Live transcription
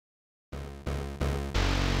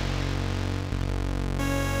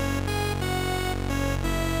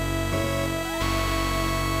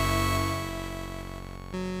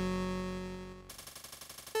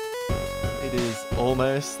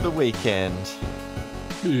almost the weekend.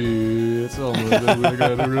 It's almost the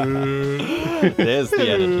weekend. There's the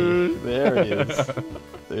energy. There it is.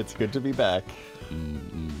 It's good to be back.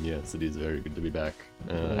 Yes, it is very good to be back.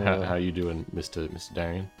 How you doing, Mr.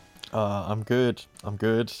 Darian? I'm good.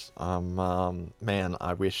 Man,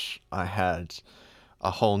 I wish I had a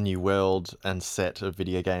whole new world and set of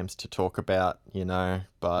video games to talk about,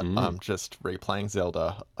 but I'm just replaying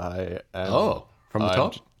Zelda. From the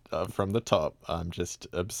top? From the top. I'm just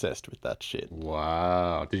obsessed with that shit.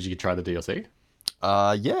 Wow. Did you try the DLC?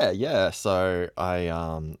 Yeah. So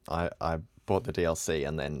I bought the DLC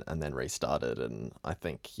and then restarted, and I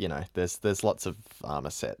think there's lots of armor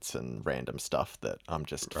sets and random stuff that I'm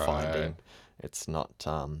just finding. It's not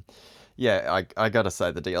I gotta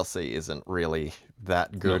say the DLC isn't really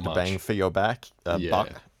that good bang for your buck.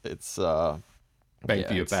 It's bang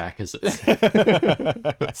for your back, is it?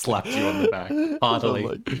 Slapped you on the back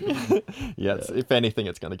heartily. If anything,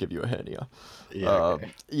 it's going to give you a hernia.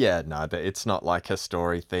 It's not like a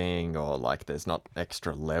story thing, or like there's not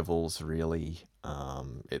extra levels really.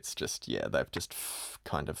 It's just they've just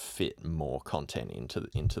kind of fit more content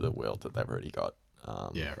into the world that they've already got. I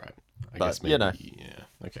guess maybe,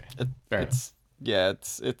 okay.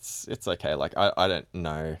 It's okay. Like I don't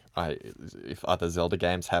know if other Zelda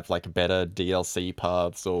games have like better DLC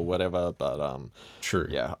paths or whatever, but true.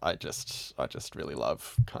 Yeah, I just really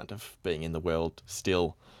love kind of being in the world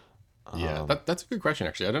still. That's a good question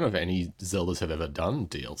actually. I don't know if any Zeldas have ever done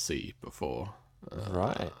DLC before.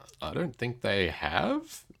 Right. I don't think they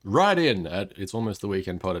have. Write in at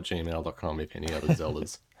itsalmosttheweekendpod@gmail.com if any other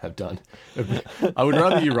Zeldas have done. I would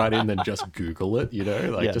rather you write in than just Google it,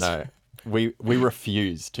 No. We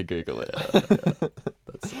refuse to Google it.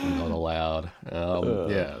 That's not allowed.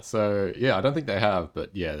 So I don't think they have, but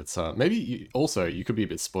it's maybe you could be a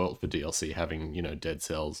bit spoilt for DLC having Dead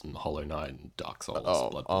Cells and Hollow Knight and Dark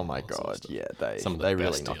Souls. Oh my god, they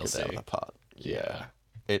really knock it out of the park. Yeah.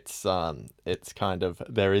 It's kind of,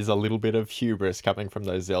 there is a little bit of hubris coming from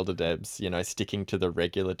those Zelda devs, sticking to the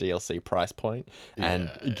regular DLC price point and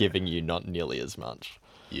giving you not nearly as much.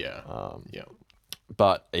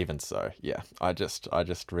 But even so, I just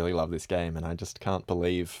really love this game, and I just can't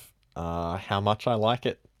believe how much I like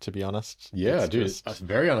it, to be honest. It's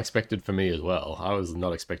very unexpected for me as well. I was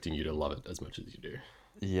not expecting you to love it as much as you do.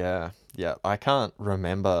 Yeah. I can't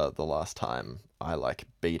remember the last time I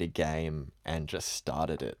beat a game and just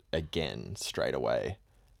started it again straight away.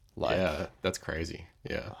 That's crazy.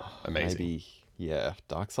 Yeah, amazing. Maybe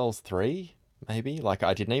Dark Souls 3. Maybe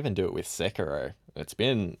I didn't even do it with Sekiro. It's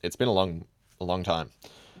been a long time.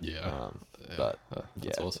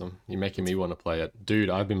 That's awesome. You're making me want to play it, dude.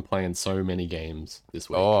 I've been playing so many games this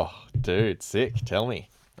week. Oh, dude, sick. Tell me.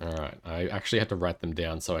 All right, I actually had to write them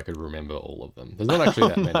down so I could remember all of them. There's not actually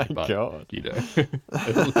that many, but God.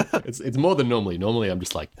 it's more than normally. Normally, I'm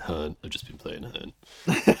just like, I've just been playing Hern.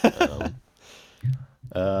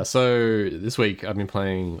 So this week I've been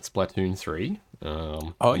playing Splatoon 3.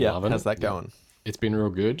 How's that going? It's been real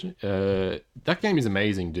good. That game is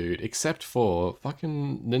amazing, dude. Except for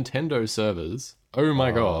fucking Nintendo servers. Oh my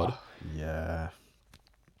god. Yeah.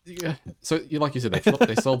 So, like you said,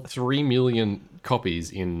 they sold 3 million copies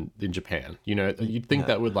in Japan. You'd think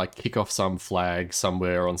that would kick off some flag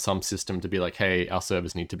somewhere on some system to be like, hey, our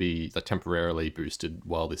servers need to be temporarily boosted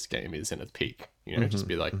while this game is in its peak. Just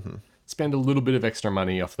be like, spend a little bit of extra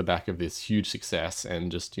money off the back of this huge success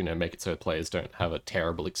and just, make it so players don't have a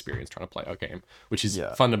terrible experience trying to play our game, which is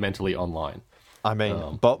fundamentally online. I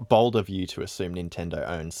mean, bold of you to assume Nintendo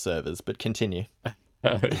owns servers, but continue.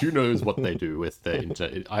 Who knows what they do with their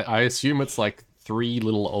internet? I assume it's 3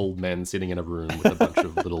 little old men sitting in a room with a bunch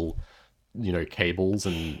of little, cables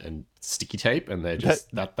and sticky tape, and they're just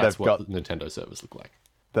that's what Nintendo servers look like.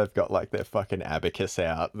 They've got their fucking abacus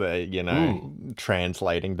out. They're,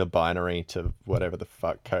 translating the binary to whatever the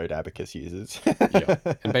fuck code abacus uses.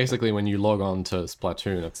 And basically when you log on to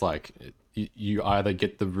Splatoon, it's you either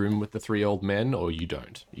get the room with the 3 old men or you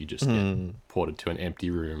don't. You just get ported to an empty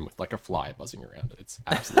room with a fly buzzing around it. It's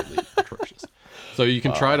absolutely atrocious. So you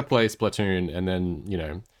can try to play Splatoon and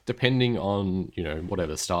then, depending on,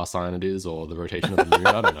 whatever star sign it is or the rotation of the moon,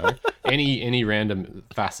 I don't know, any random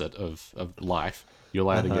facet of life, you'll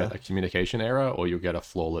either get a communication error or you'll get a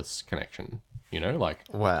flawless connection,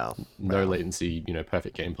 wow. No latency,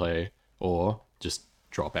 perfect gameplay, or just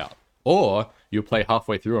drop out. Or you'll play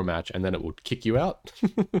halfway through a match and then it will kick you out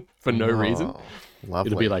for no reason.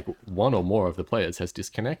 Lovely. It'll be one or more of the players has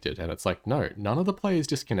disconnected. And it's no, none of the players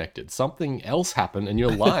disconnected. Something else happened and you're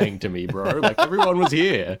lying to me, bro. Everyone was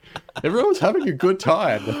here. Everyone was having a good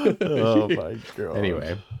time. Oh my god.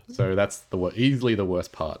 Anyway, so that's easily the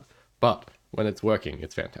worst part. But when it's working,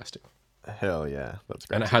 it's fantastic. Hell yeah, that's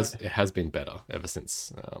And great to hear. it has been better ever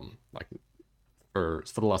since. Like for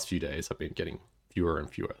the last few days, I've been getting fewer and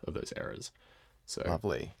fewer of those errors. So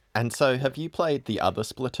Lovely. And so, have you played the other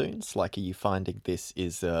Splatoons? Like, are you finding this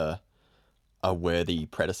is a worthy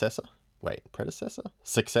predecessor? Wait, predecessor?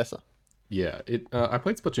 Successor? yeah, it. I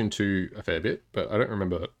played Splatoon 2 a fair bit, but I don't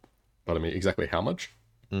remember. But I mean, exactly how much.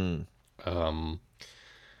 Mm, Um,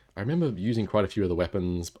 I remember using quite a few of the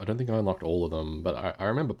weapons. I don't think I unlocked all of them, but I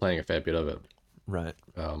remember playing a fair bit of it. right.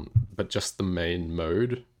 But just the main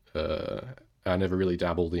mode, uh, I never really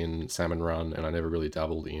dabbled in Salmon Run, and I never really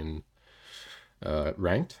dabbled in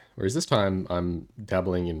ranked. Whereas this time I'm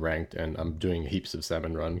dabbling in ranked and I'm doing heaps of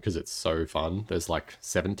Salmon Run because it's so fun. There's like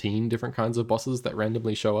 17 different kinds of bosses that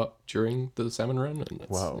randomly show up during the Salmon Run, and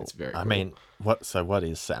Whoa. it's very I cool. mean, what? So, what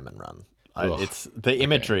is Salmon Run? Ugh, It's the okay.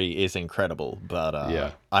 imagery is incredible, but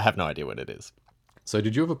Yeah. I have no idea what it is. So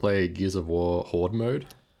did you ever play Gears of War Horde mode?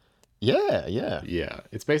 Yeah, yeah. Yeah.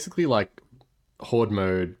 It's basically like Horde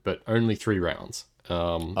mode, but only 3 rounds.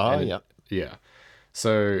 Oh, And yeah. yeah.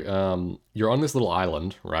 So you're on this little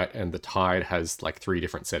island, right? And the tide has like 3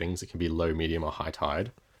 different settings. It can be low, medium, or high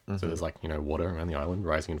tide. So Mm-hmm. there's like, water around the island,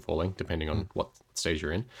 rising and falling, depending on what stage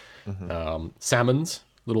you're in. Mm-hmm. Salmons,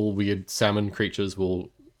 little weird salmon creatures will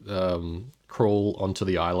crawl onto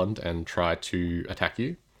the island and try to attack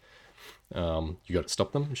you. You got to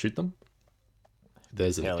stop them, shoot them.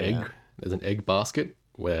 There's an Hell yeah. egg. There's an egg basket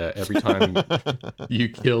where every time you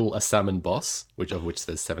kill a salmon boss, which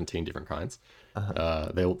there's 17 different kinds,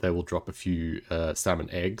 they will drop a few salmon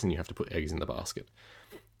eggs, and you have to put eggs in the basket.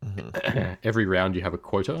 Mm-hmm. Every round you have a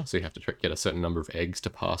quota, so you have to get a certain number of eggs to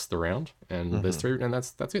pass the round, and there's Mm-hmm. 3, and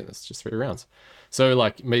that's it. That's just 3 rounds. So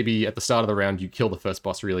like maybe at the start of the round you kill the first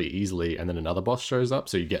boss really easily, and then another boss shows up,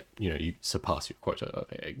 so you get you surpass your quota of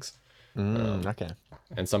eggs. Okay.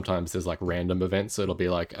 And sometimes there's like random events. So it'll be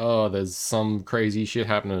like, oh, there's some crazy shit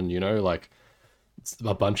happening, like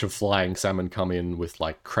a bunch of flying salmon come in with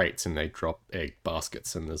like crates and they drop egg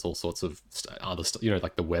baskets, and there's all sorts of other stuff.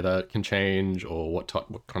 Like the weather can change, or what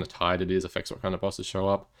kind of tide it is affects what kind of bosses show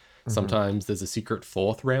up. Mm-hmm. Sometimes there's a secret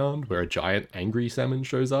fourth round where a giant angry salmon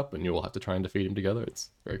shows up, and you all have to try and defeat him together. It's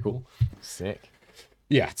very cool. Sick.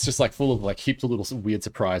 Yeah, it's just like full of like heaps of little weird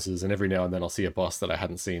surprises, and every now and then I'll see a boss that I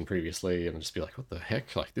hadn't seen previously, and I'll just be like, "What the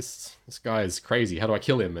heck? Like this guy is crazy. How do I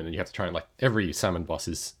kill him?" And then you have to try and like every salmon boss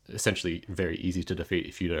is essentially very easy to defeat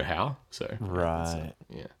if you know how. So Right.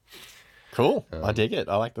 yeah, Cool. I dig it.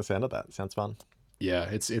 I like the sound of that. Sounds fun. yeah,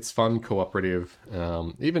 it's fun, cooperative.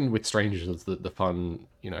 Even with strangers, the fun,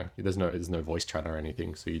 there's no voice chat or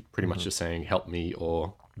anything, so you're pretty much Mm-hmm. just saying "help me"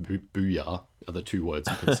 or "booyah" are the 2 words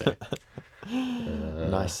you can say.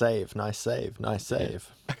 Nice save. Nice save. Nice Yeah.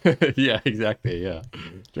 save. Yeah, exactly. Yeah,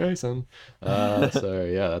 Jason. So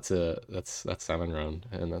yeah, that's Salmon Run,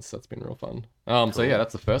 and that's been real fun. So yeah, Cool.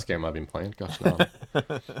 that's the first game I've been playing. Gosh, no.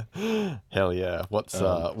 Hell yeah.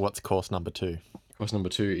 Um, What's course number 2? Question number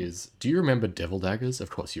 2 is: do you remember Devil Daggers? Of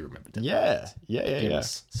course, you remember Devil Yeah. Daggers. Yeah, yeah, Game yeah.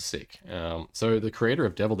 was sick. So the creator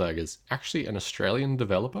of Devil Daggers actually an Australian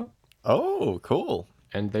developer, Oh, cool.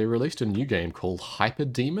 and they released a new game called Hyper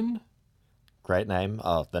Demon. Great name.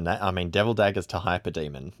 Oh, I mean, Devil Daggers to Hyper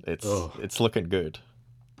Demon. Oh, It's looking good.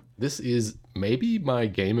 this is maybe my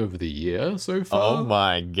game of the year so Oh far.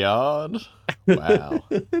 my god. Wow.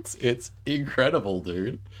 It's incredible,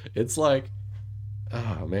 dude. It's like,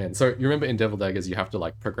 oh man. So you remember in Devil Daggers you have to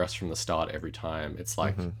like progress from the start every time. It's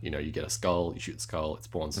like, Mm-hmm. you get a skull, you shoot the skull, it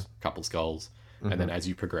spawns a couple skulls, and Mm-hmm. then as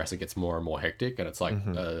you progress it gets more and more hectic, and it's like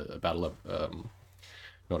Mm-hmm. a battle of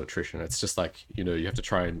not attrition. It's just like, you have to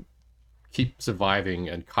try and keep surviving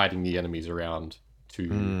and kiting the enemies around to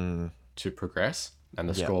Mm. to progress, and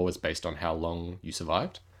the Yep. score was based on how long you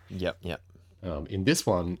survived. Yep. Yep. In this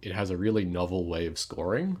one, it has a really novel way of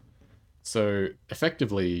scoring. So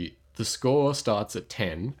effectively, the score starts at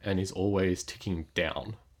 10 and is always ticking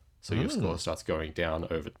down. So your score Mm. starts going down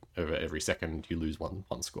over every second you lose one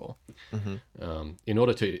score. Mm-hmm. In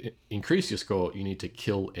order to increase your score, you need to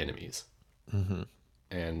kill enemies, Mm-hmm.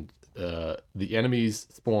 and the enemies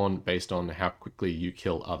spawn based on how quickly you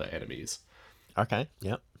kill other enemies. Okay.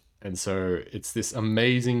 Yep. And so it's this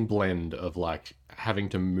amazing blend of like having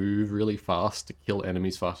to move really fast to kill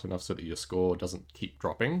enemies fast enough so that your score doesn't keep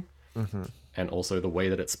dropping. Mm-hmm. And also the way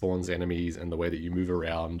that it spawns enemies and the way that you move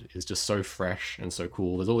around is just so fresh and so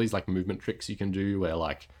cool. There's all these like movement tricks you can do where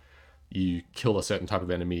like you kill a certain type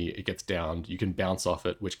of enemy, it gets downed, you can bounce off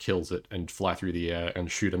it, which kills it, and fly through the air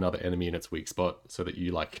and shoot another enemy in its weak spot so that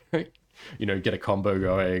you like get a combo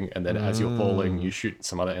going, and then as you're falling you shoot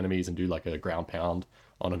some other enemies and do like a ground pound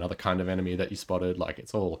on another kind of enemy that you spotted. Like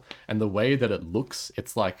it's all, and the way that it looks,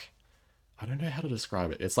 it's like I don't know how to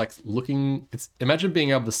describe it. It's like looking. It's imagine being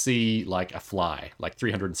able to see like a fly, like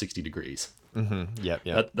 360 degrees. Yep,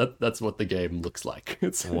 yep. That's what the game looks like.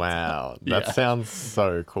 Wow, that Yeah, sounds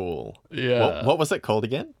so cool. What yeah. what was it called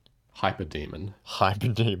again? Hyper Demon.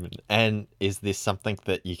 Hyperdemon. And is this something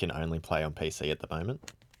that you can only play on PC at the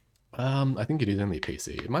moment? I think it is only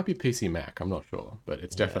PC. It might be PC Mac. I'm not sure, but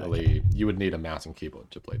it's Yeah, okay. definitely you would need a mouse and keyboard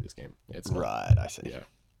to play this game. It's not. Right, I see. Yeah,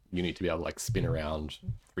 you need to be able to like spin around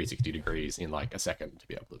 360 degrees in like a second to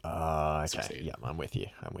be able to Okay. succeed. Yeah, I'm with you.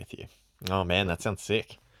 I'm with you. Oh man, that sounds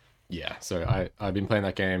sick. Yeah, so I've been playing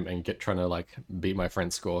that game and trying to like beat my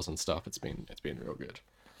friends' scores and stuff. It's been real good.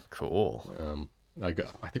 Cool.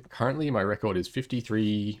 I think currently my record is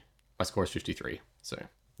 53. My score is 53. So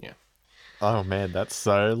yeah, Oh man, that's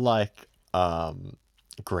so like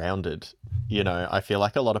grounded. I feel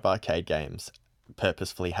like a lot of arcade games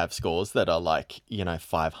purposefully have scores that are like,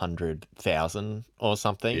 500,000 or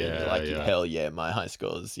something, and you're yeah, like, yeah, hell yeah, my high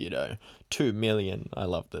score's, 2 million. I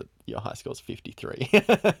love that your high score's 53.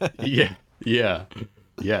 yeah, yeah,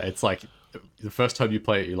 yeah. It's like the first time you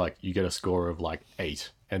play it, you get a score of like 8,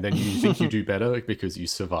 and then you think you do better because you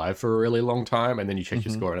survive for a really long time, and then you check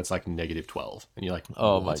your score and it's like -12, and you're like,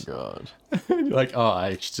 Oh my what? god. You're like, oh,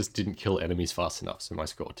 I just didn't kill enemies fast enough, so my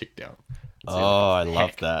score ticked down. So you're like, Oh, I love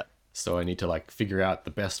heck. that. So I need to like figure out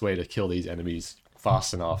the best way to kill these enemies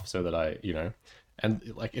fast enough so that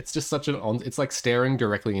and like it's just such it's like staring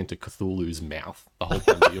directly into Cthulhu's mouth the whole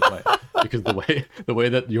time that you play because the way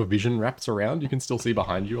that your vision wraps around, you can still see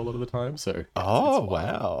behind you a lot of the time. So yeah, it's Oh, fun.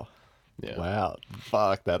 wow. Yeah, Wow.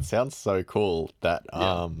 Fuck, that sounds so cool.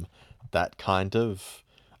 yeah. That kind of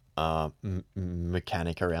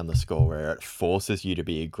mechanic around the score where it forces you to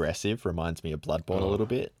be aggressive reminds me of Bloodborne a Oh, little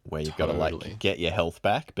bit, where you've got to like totally. get your health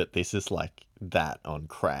back, but this is like that on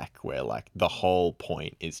crack where like the whole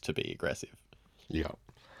point is to be aggressive. Yeah.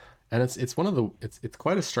 And it's one of the it's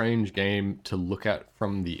quite a strange game to look at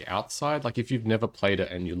from the outside. Like if you've never played it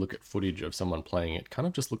and you look at footage of someone playing it, kind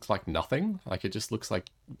of just looks like nothing. Like it just looks like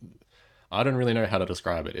I don't really know how to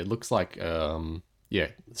describe it. It looks like yeah,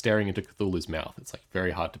 staring into Cthulhu's mouth. It's like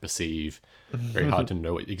very hard to perceive, very hard to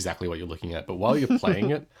know exactly what you're looking at. But while you're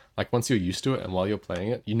playing it, like once you're used to it and while you're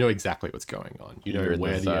playing it, you know exactly what's going on. You know You're in the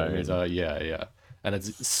where the enemies zone. are. Yeah, yeah. And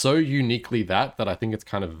it's so uniquely that I think it's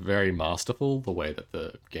kind of very masterful the way that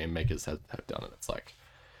the game makers have done it. It's like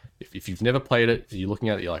if you've never played it, you're looking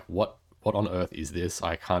at it, you're like, what on earth is this?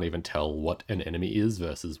 I can't even tell what an enemy is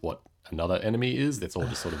versus what another enemy is. It's all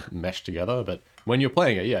just sort of meshed together. But when you're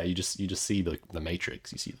playing it, yeah, you just see the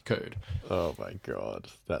matrix, you see the code, Oh my god,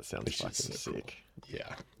 that sounds which is fucking so cool. sick.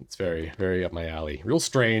 Yeah, it's very, very up my alley. Real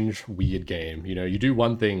strange, weird game. You do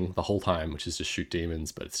one thing the whole time, which is just shoot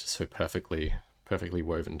demons, but it's just so perfectly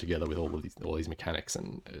woven together with all these mechanics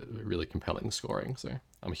and really compelling scoring. So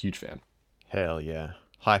I'm a huge fan. Hell yeah.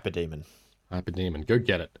 Hyperdemon. Hyper Demon, go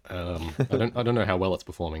get it. I don't know how well it's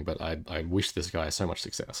performing, but I wish this guy so much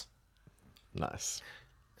success. Nice.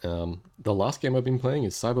 The last game I've been playing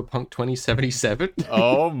is Cyberpunk 2077.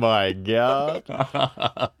 Oh my god.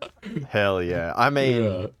 Hell yeah. I mean,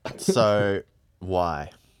 Yeah. so why?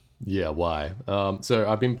 Yeah, why? So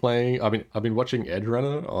I've been playing. I've been watching Edge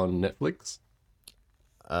Runner on Netflix.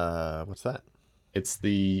 What's that? It's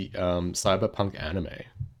the cyberpunk anime.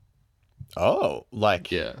 Oh,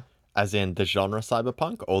 like Yeah. as in the genre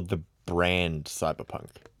cyberpunk or the brand cyberpunk?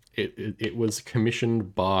 It was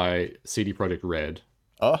commissioned by CD Projekt Red.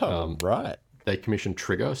 Oh, right. They commissioned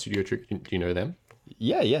Trigger Studio Trigger. Do you know them?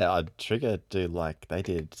 Yeah, yeah. Trigger do like they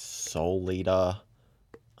did Soul Leader,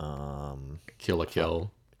 um, Kill la fuck,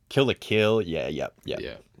 Kill. Kill the Kill. Yeah, yep, yep.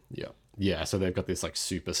 Yeah, yeah, yeah. So they've got this like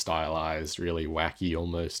super stylized, really wacky,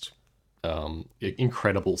 almost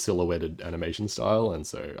incredible silhouetted animation style, and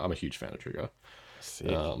so I'm a huge fan of Trigger.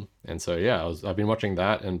 Sick. And so yeah, I've been watching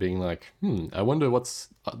that and being like, I wonder what's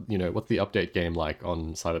the update game like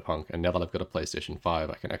on Cyberpunk. And now that I've got a PlayStation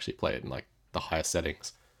 5, I can actually play it in like the highest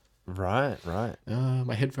settings. Right, right.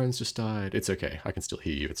 My headphones just died. It's okay, I can still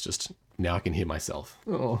hear you. It's just now I can hear myself.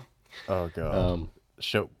 Oh, Oh god. um,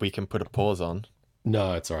 Sure, we can put a pause on.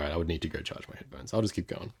 no, it's all right. I would need to go charge my headphones. I'll just keep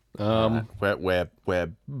going. All right.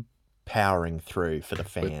 We're powering through for the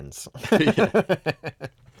fans. Yeah.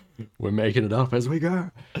 We're making it up as we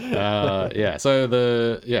go. Yeah, so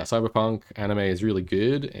Cyberpunk anime is really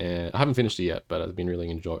good, and I haven't finished it yet, but I've been really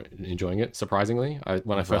enjoying it. Surprisingly,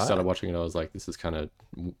 when I first started Right. watching it, I was like, "This is kind of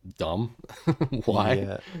dumb. Why?"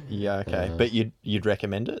 Yeah. Yeah, okay. Uh, But you'd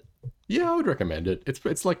recommend it? yeah, I would recommend it.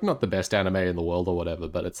 It's like not the best anime in the world or whatever,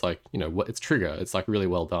 but it's like what it's Trigger. It's like really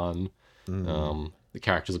well done. Mm. The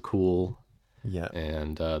characters are cool, Yeah.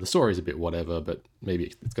 and the story's a bit whatever, but maybe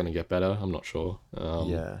it's going to get better. I'm not sure.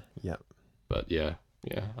 Yeah. Yeah. But yeah.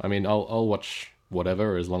 I mean, I'll watch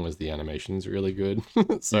whatever as long as the animation's really good.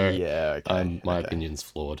 So, Yeah, okay, my okay. opinion's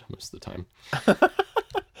flawed most of the time when it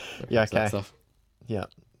Yeah, comes to that okay. stuff. Yeah.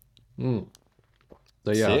 Mm.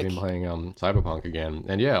 So yeah, I've been Sick. playing Cyberpunk again,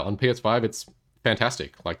 and yeah, on PS5 it's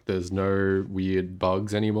fantastic. Like there's no weird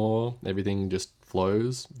bugs anymore. Everything just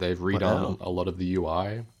flows. They've redone Wow. a lot of the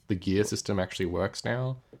UI. The gear system actually works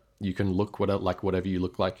now. You can look whatever you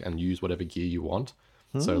look like and use whatever gear you want.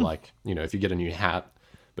 So Hmm. like, if you get a new hat,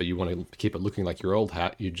 but you want to keep it looking like your old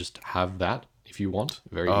hat, you just have that if you want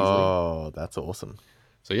very easily. Oh, that's awesome.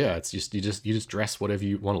 So yeah, it's just you just dress whatever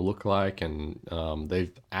you want to look like, and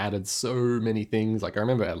they've added so many things. Like I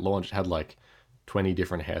remember at launch it had like 20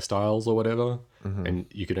 different hairstyles or whatever, Hmm. and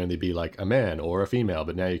you could only be like a man or a female,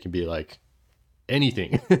 but now you can be like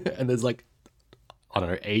anything. And there's like, I don't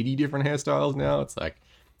know, 80 different hairstyles now. It's like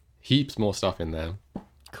heaps more stuff in there.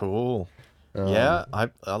 Cool. Um, Yeah,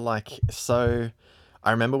 I like so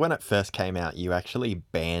I remember when it first came out, you actually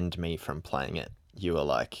banned me from playing it. You were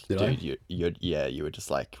like, did I? dude, you yeah, you were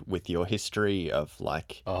just like with your history of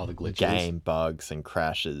like Oh, the glitches. game bugs and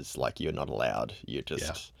crashes, like you're not allowed. You Yeah,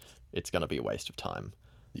 just it's gonna be a waste of time.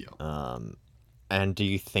 yeah, And do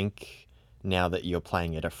you think now that you're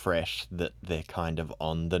playing it afresh that they're kind of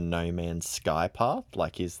on the No Man's Sky path?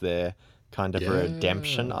 Like, is there kind of a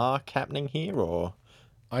redemption yeah. arc happening here, or?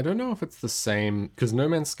 I don't know if it's the same because No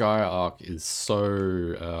Man's Sky arc is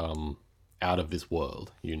so out of this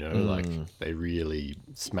world. Like Mm, they really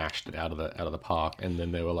smashed it out of the park, and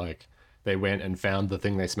then they were like, they went and found the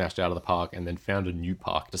thing they smashed out of the park, and then found a new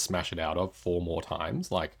park to smash it out of 4 more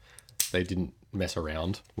times. Like they didn't mess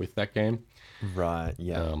around with that game. right.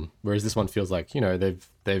 Yeah. Whereas this one feels like they've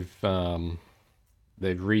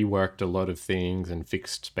reworked a lot of things and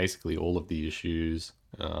fixed basically all of the issues.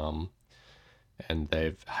 And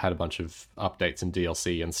they've had a bunch of updates and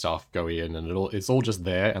DLC and stuff go in, and it's all just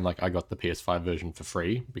there. And like I got the PS5 version for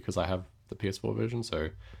free because I have the PS4 version, so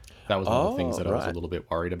that was one of the things Oh, that I was a right. little bit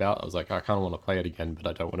worried about. I was like, I kind of want to play it again, but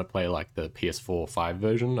I don't want to play like the PS4 5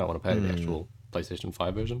 version. I want to play the Mm, actual PlayStation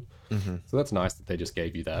 5 version. mm-hmm. So that's nice that they just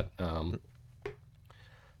gave you that.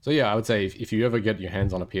 So yeah, I would say if you ever get your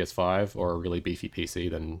hands on a PS5 or a really beefy PC,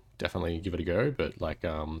 then definitely give it a go. But like,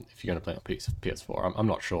 if you're gonna play on PS4, I'm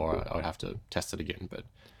not sure. I would have to test it again. But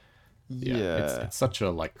yeah, it's Yeah. it's such a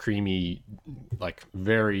like creamy, like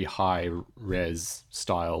very high res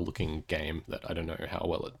style looking game that I don't know how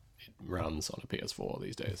well it runs on a PS4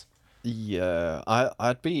 these days. Yeah,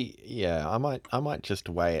 I'd be yeah, I might just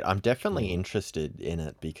wait. I'm definitely Mm. interested in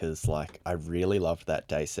it because like I really loved that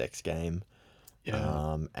Deus Ex game.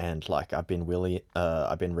 Yeah. And like I've been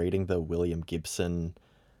reading the William Gibson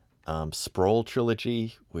Sprawl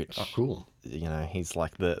trilogy, Oh, which cool. he's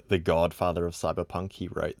like the godfather of cyberpunk. He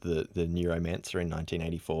wrote the Neuromancer in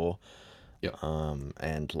 1984. Yeah.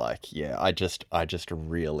 And like yeah, I just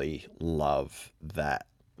really love that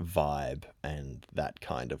vibe and that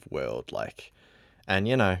kind of world like and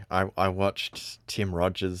I watched Tim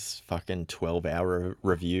Rogers' fucking 12-hour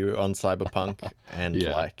review on Cyberpunk and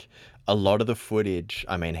Yeah. like a lot of the footage,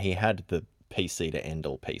 I mean, he had the PC to end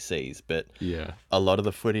all PCs, but Yeah. a lot of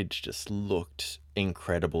the footage just looked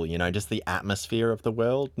incredible, just the atmosphere of the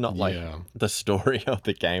world, not like Yeah. the story of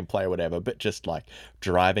the gameplay or whatever, but just like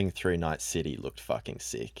driving through Night City looked fucking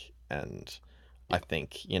sick. And I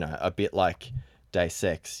think, a bit like Deus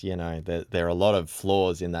Ex, there are a lot of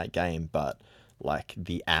flaws in that game, but like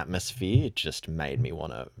the atmosphere just made me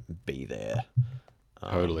want to be there.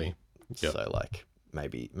 Totally. Yep. So like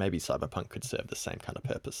maybe Cyberpunk could serve the same kind of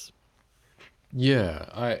purpose. Yeah,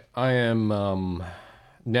 I am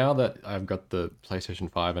now that I've got the PlayStation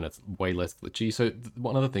 5 and it's way less glitchy. So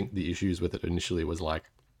one of the issues with it initially was like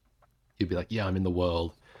you'd be like, yeah, I'm in the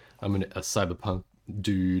world. I'm a cyberpunk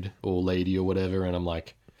dude or lady or whatever, and I'm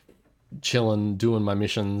like chilling, doing my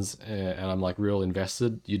missions, and I'm like real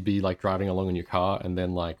invested. You'd be like driving along in your car, and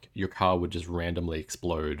then like your car would just randomly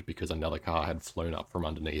explode because another car had flown up from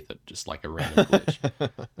underneath it, just like a random glitch.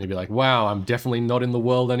 And you'd be like, wow, I'm definitely not in the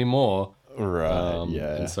world anymore. Right, And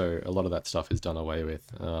yeah. so a lot of that stuff is done away with.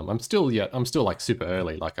 I'm still like super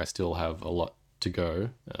early. Like I still have a lot to go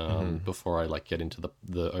Hmm. before I like get into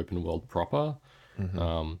the open world proper.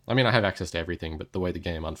 Hmm. I mean, I have access to everything, but the way the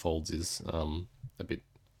game unfolds is a bit.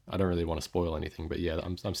 I don't really want to spoil anything, but yeah,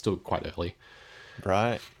 I'm still quite early.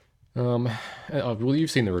 Right. Um, well,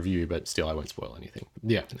 you've seen the review, but still, I won't spoil anything.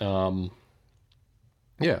 Yeah,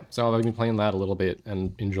 yeah. So I've been playing that a little bit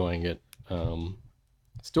and enjoying it.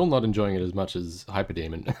 Still not enjoying it as much as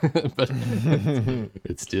Hyperdemon, but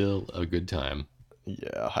it's still a good time.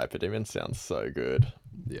 Yeah, Hyperdemon sounds so good.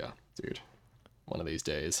 Yeah, dude. One of these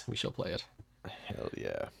days we shall play it. Hell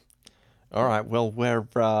yeah. All right. Well, we're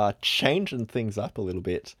changing things up a little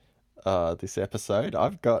bit this episode.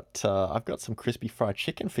 I've got some crispy fried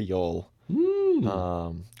chicken for y'all,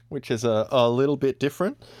 which is a little bit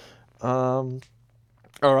different. All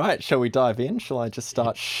right. Shall we dive in? Shall I just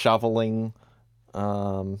start shoveling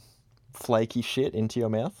flaky shit into your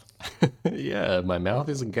mouth? Yeah, my mouth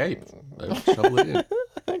is agape. Shovel it in.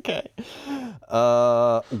 Okay.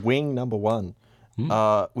 Wing number one.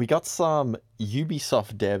 We got some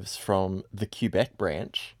Ubisoft devs from the Quebec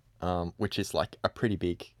branch, which is like a pretty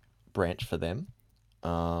big branch for them.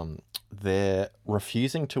 They're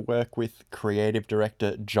refusing to work with creative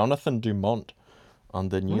director Jonathan Dumont on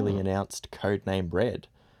the newly announced Codename Red.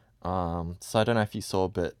 So I don't know if you saw,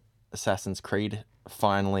 but Assassin's Creed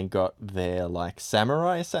finally got their like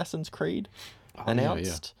Samurai Assassin's Creed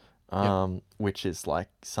announced, which is like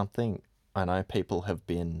something I know people have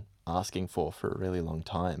been asking for a really long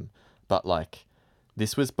time. But like,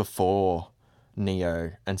 this was before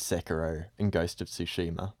Neo and Sekiro and Ghost of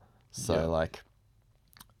Tsushima, so like,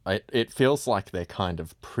 it feels like they're kind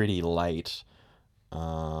of pretty late,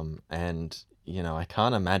 and you know I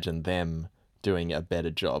can't imagine them doing a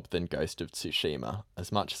better job than Ghost of Tsushima.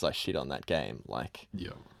 As much as I shit on that game, like,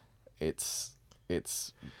 it's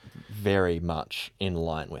very much in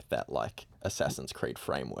line with that like Assassin's Creed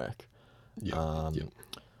framework.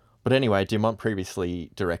 But anyway, Dumont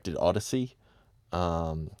previously directed Odyssey,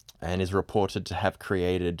 and is reported to have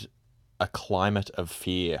created a climate of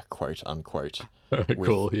fear, quote unquote.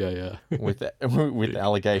 Cool. Yeah. With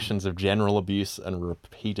allegations of general abuse and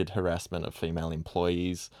repeated harassment of female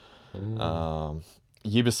employees.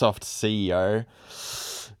 Ubisoft CEO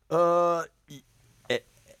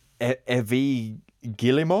Evie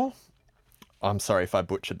Guillemot, I'm sorry if I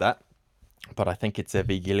butchered that, but I think it's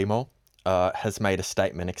Evie Guillemot, has made a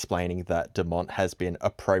statement explaining that Dumont has been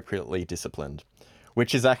appropriately disciplined,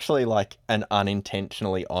 which is actually like an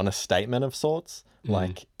unintentionally honest statement of sorts.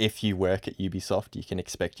 Like, if you work at Ubisoft, you can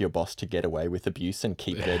expect your boss to get away with abuse and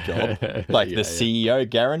keep their job. Like, the CEO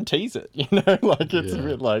guarantees it, you know? Like, it's a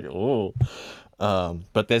bit like, oh.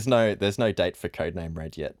 But there's no date for Codename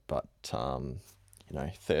Red yet. But, you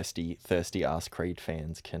know, thirsty ass Creed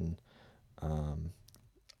fans can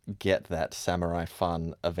get that samurai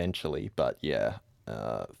fun eventually. But yeah,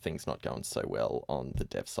 things not going so well on the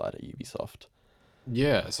dev side at Ubisoft.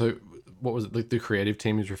 Yeah, so what was it? The creative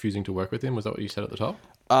team is refusing to work with him? Was that what you said at the top?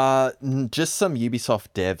 Just some Ubisoft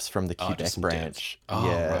devs from the Quebec branch.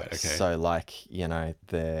 Right, okay. So like, you know,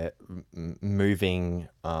 they're moving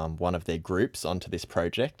one of their groups onto this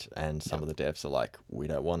project, and some of the devs are like, we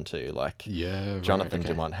don't want to. Like, Jonathan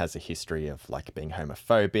Dumont has a history of like being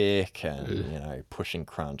homophobic and you know, pushing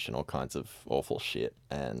crunch and all kinds of awful shit,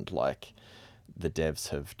 and like the devs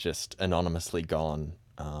have just anonymously gone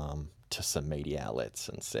to some media outlets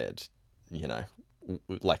and said, you know,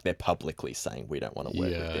 like they're publicly saying we don't want to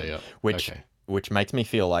work with him, which makes me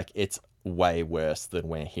feel like it's way worse than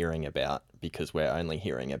we're hearing about, because we're only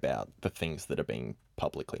hearing about the things that are being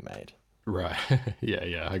publicly made. Right.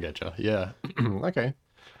 yeah, I getcha. Yeah. Okay.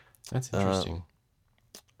 That's interesting.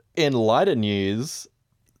 In lighter news,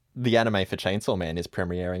 the anime for Chainsaw Man is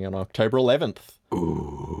premiering on October 11th.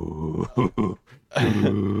 Ooh.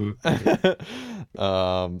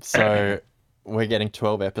 So we're getting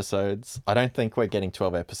 12 episodes. I don't think we're getting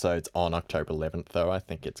 12 episodes on October 11th, though. I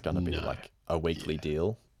think it's going to be like a weekly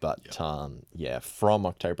deal. But from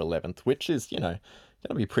October 11th, which is, you know, going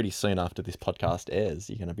to be pretty soon after this podcast airs,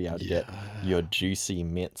 you're going to be able to get your juicy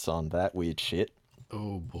mitts on that weird shit.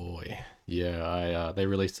 Oh boy. Yeah, they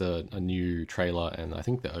released a new trailer and I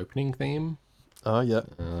think the opening theme. Oh, yeah.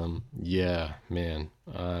 Yeah, man,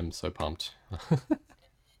 I'm so pumped.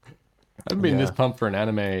 I haven't been this pumped for an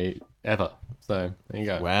anime ever. So there you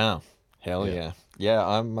go. Wow. Hell yeah. Yeah,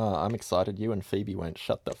 I'm excited. You and Phoebe won't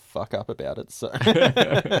shut the fuck up about it. So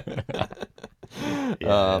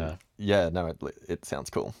no, it sounds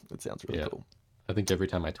cool. It sounds really cool. I think every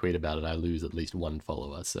time I tweet about it, I lose at least one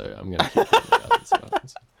follower. So I'm gonna keep tweeting about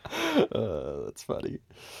it. That's funny.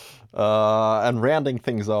 And rounding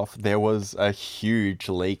things off, there was a huge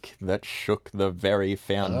leak that shook the very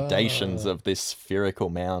foundations of this spherical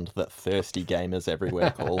mound that thirsty gamers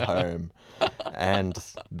everywhere call home. And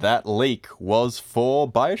that leak was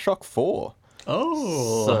for BioShock 4.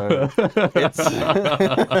 Oh. So it's...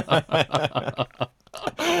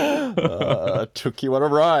 took you on a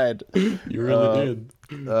ride. You really did.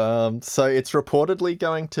 So it's reportedly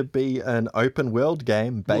going to be an open world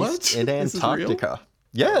game based in Antarctica.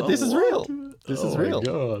 Yeah, this is real. This is real. Oh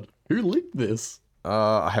my god. Who leaked this?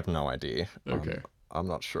 I have no idea. Okay. I'm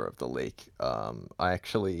not sure of the leak. I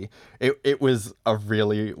actually it was a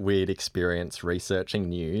really weird experience researching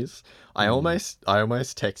news. I almost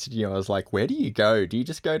texted you. I was like, "Where do you go? Do you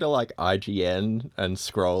just go to like IGN and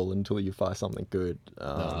scroll until you find something good?"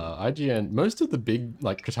 IGN, most of the big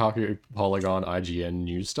like Kotaku, Polygon, IGN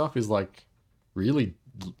news stuff is like really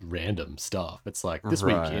random stuff. It's like this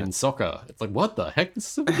week Right. in soccer. It's like what the heck?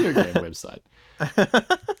 This is a video game website.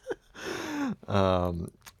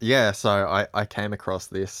 Yeah, so I came across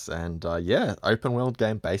this, and yeah, open world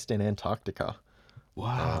game based in Antarctica.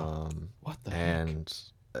 Wow. What the heck? And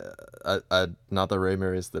another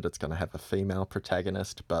rumor is that it's going to have a female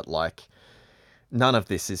protagonist, but like none of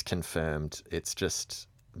this is confirmed. It's just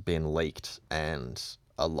been leaked, and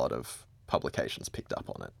a lot of publications picked up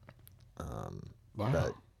on it. But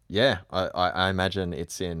Wow. yeah, I imagine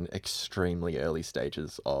it's in extremely early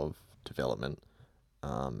stages of development,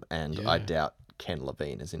 and I Yeah. doubt Ken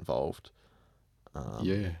Levine is involved.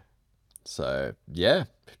 Yeah. So yeah,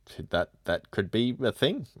 that could be a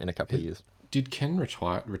thing in a couple of years. Did Ken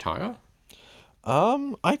retire?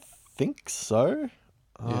 I think so.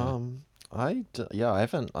 Yeah. Yeah, I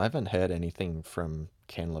haven't heard anything from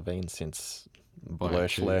Ken Levine since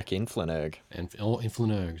Bioshock 2. Blurschlerk Inflanerg. And oh,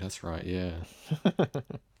 Inflanerg, that's right, yeah.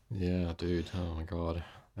 Yeah, dude. Oh my god.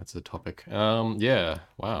 That's a topic. Yeah.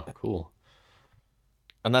 Wow, cool.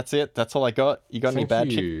 And that's it. That's all I got. You got any Thank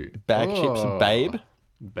bad you. chips, babe? Oh,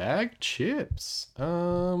 bag chips.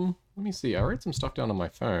 Let me see. I wrote some stuff down on my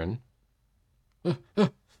phone. Oh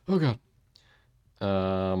god.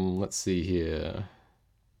 Let's see here.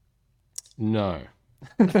 No.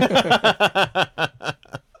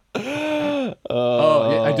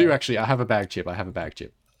 Oh, yeah, I do actually. I have a bag chip. I have a bag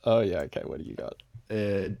chip. Oh yeah. Okay. What do you got?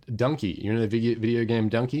 Donkey. You know the video game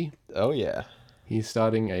Donkey? Oh yeah. He's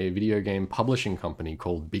starting a video game publishing company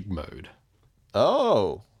called Big Mode.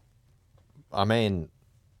 Oh, I mean,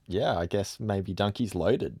 yeah. I guess maybe Donkey's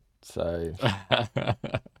loaded. So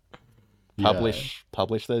Yeah.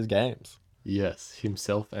 publish those games. Yes,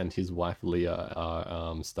 himself and his wife Leah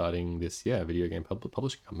are starting this video game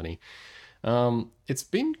publishing company. It's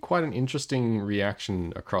been quite an interesting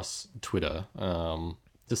reaction across Twitter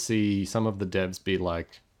to see some of the devs be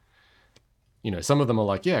like, some of them are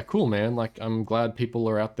like, yeah, cool, man. Like, I'm glad people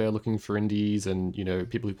are out there looking for indies and,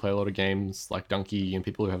 people who play a lot of games like Donkey and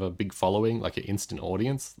people who have a big following, like an instant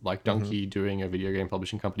audience, like Mm-hmm. Donkey doing a video game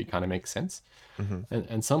publishing company kind of makes sense. Mm-hmm.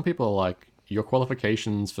 And some people are like, your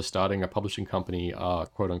qualifications for starting a publishing company are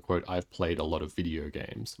quote unquote, I've played a lot of video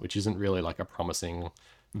games, which isn't really like a promising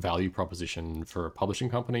value proposition for a publishing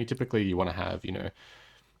company. Typically, you want to have,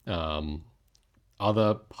 um,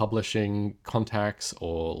 other publishing contacts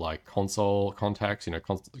or like console contacts,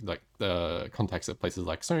 like the contacts at places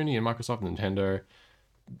like Sony and Microsoft and Nintendo,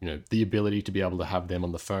 the ability to be able to have them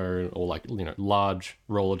on the phone or like, large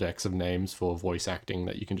Rolodex of names for voice acting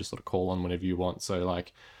that you can just sort of call on whenever you want. So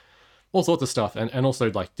like all sorts of stuff. And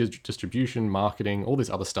also like distribution, marketing, all this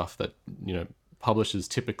other stuff that, publishers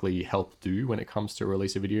typically help do when it comes to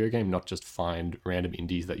release a video game, not just find random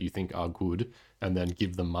indies that you think are good and then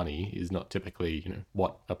give them money is not typically,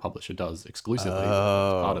 what a publisher does exclusively, but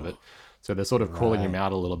it's part of Oh, it. So they're sort of calling him right.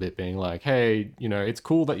 out a little bit, being like, hey, it's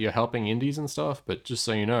cool that you're helping indies and stuff, but just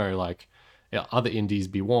so you know, like, yeah, other indies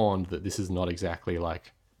be warned that this is not exactly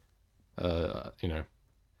like, uh, you know,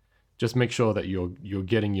 just make sure that you're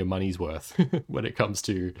getting your money's worth when it comes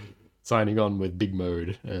to signing on with Big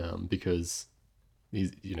Mode, because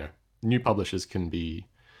these new publishers can be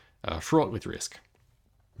fraught with risk.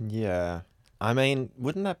 Yeah. I mean,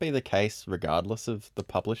 wouldn't that be the case regardless of the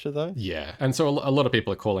publisher, though? Yeah, and so a lot of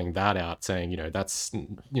people are calling that out, saying that's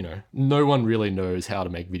no one really knows how to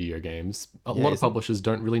make video games. A Yeah, lot of isn't. publishers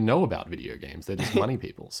don't really know about video games. They're just money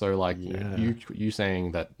people. So like Yeah. you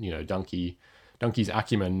saying that Donkey's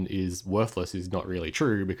acumen is worthless is not really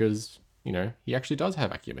true because he actually does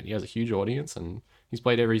have acumen. He has a huge audience and he's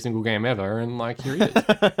played every single game ever, and like here he is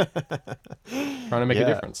trying to make a Yeah.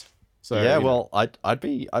 difference. So Yeah, well, I'd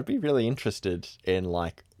be really interested in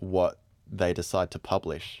like what they decide to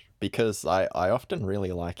publish because I often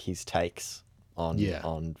really like his takes on yeah,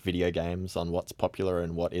 video games, on what's popular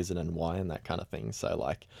and what isn't and why and that kind of thing. So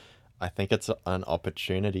like I think it's an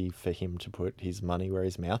opportunity for him to put his money where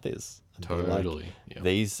his mouth is and be like, totally. Yep.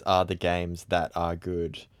 these are the games that are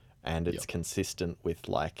good and it's Yep. consistent with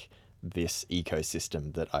like this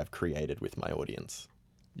ecosystem that I've created with my audience.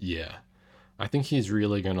 Yeah. I think he's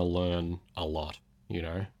really going to learn a lot,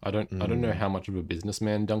 I don't know Mm, how much of a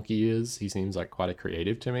businessman Donkey is. He seems like quite a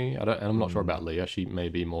creative to me. And I'm not sure mm. about Leah. She may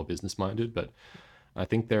be more business minded, but I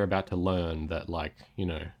think they're about to learn that like,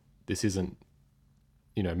 this isn't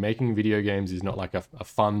you know, making video games is not like a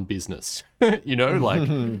fun business, you know, like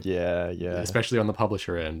Yeah, especially on the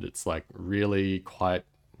publisher end, it's like really quite,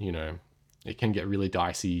 you know, it can get really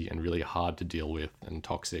dicey and really hard to deal with and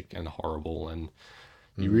toxic and horrible. And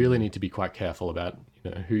you really need to be quite careful about,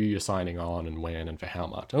 you know, who you're signing on and when and for how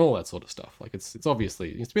much and all that sort of stuff. Like it's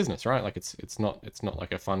obviously it's business, right? Like it's not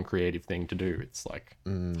like a fun creative thing to do. It's like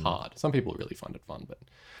hard. Some people really find it fun, but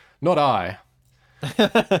not I.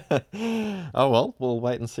 Oh well, we'll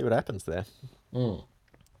wait and see what happens there.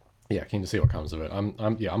 Yeah, keen to see what comes of it.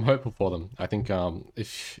 I'm hopeful for them. I think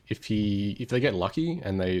if they get lucky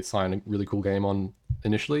and they sign a really cool game on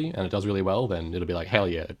initially and it does really well, then it'll be like hell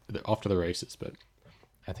yeah, they're off to the races. But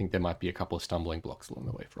I think there might be a couple of stumbling blocks along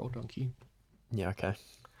the way for Old Donkey. Yeah, okay.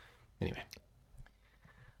 Anyway,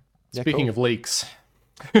 Yeah, speaking cool. of leaks,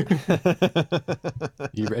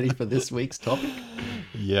 you ready for this week's topic?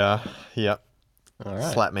 Yeah, All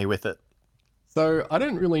right. slap me with it. So I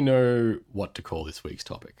don't really know what to call this week's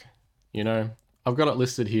topic. You know, I've got it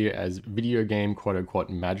listed here as video game quote unquote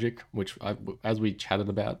magic, which as we chatted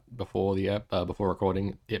about before the before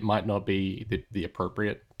recording, it might not be the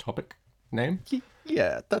appropriate topic name.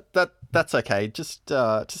 Yeah, that's okay. Just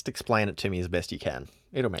explain it to me as best you can.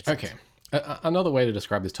 It'll make sense. Okay. Another way to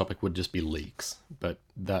describe this topic would just be leaks, but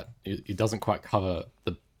that it doesn't quite cover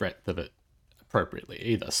the breadth of it appropriately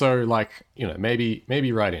either. So, like, you know, maybe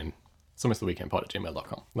write in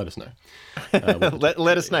SummerStheWeekendPod@gmail.com. Let us know.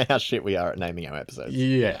 Let us know how shit we are at naming our episodes.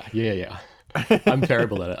 Yeah. I'm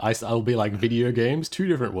terrible at it. I'll be like video games, 2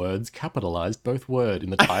 different words, capitalized, both word in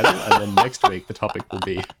the title, and then next week the topic will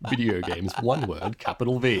be video games, 1 word,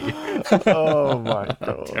 capital V. Oh my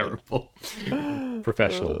god. Terrible.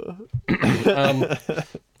 Professional.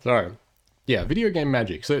 Sorry. Yeah, video game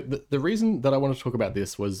magic. So the reason that I wanted to talk about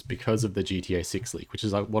this was because of the GTA 6 leak, which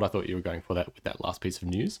is what I thought you were going for with that last piece of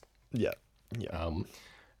news. Yeah.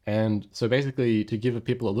 And so basically, to give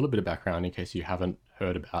people a little bit of background in case you haven't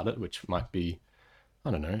heard about it, which might be, I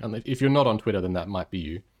don't know, and if you're not on Twitter, then that might be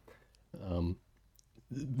you.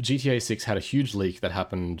 GTA 6 had a huge leak that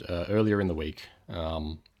happened earlier in the week.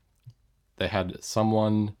 They had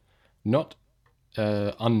someone not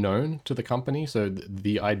unknown to the company. So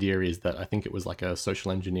the idea is that I think it was like a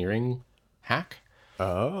social engineering hack.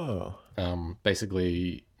 Oh.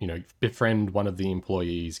 Basically, you know, befriend one of the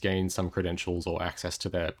employees, gain some credentials or access to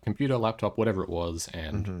their computer, laptop, whatever it was,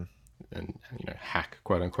 and you know, hack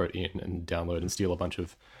quote unquote in and download and steal a bunch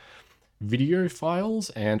of video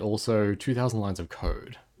files and also 2,000 lines of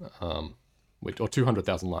code, or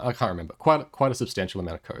 200,000 lines. I can't remember. Quite a substantial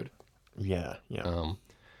amount of code. Yeah.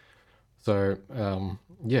 So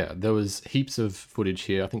there was heaps of footage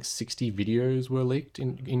here. I think 60 videos were leaked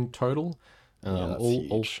in total.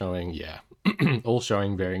 All showing, all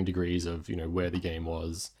showing varying degrees of, you know, where the game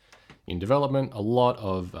was in development. A lot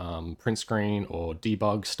of print screen or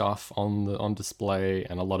debug stuff on display,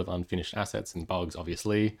 and a lot of unfinished assets and bugs,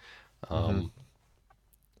 obviously. And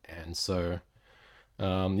so,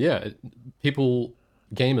 people,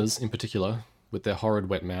 gamers in particular, with their horrid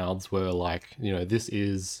wet mouths, were like, you know, this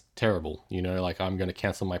is terrible. You know, like, I'm going to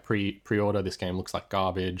cancel my pre-order. This game looks like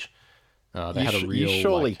garbage. They had a real. You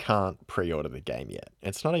surely can't pre-order the game yet.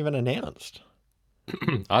 It's not even announced.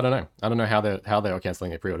 I don't know how they were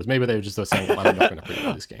canceling their pre-orders. Maybe they were just saying, I'm not going to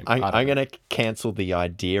pre-order this game. I'm going to cancel the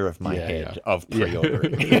idea of my head of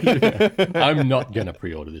pre-ordering. I'm not going to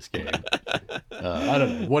pre-order this game. I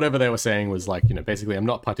don't know. Whatever they were saying was like, you know, basically, I'm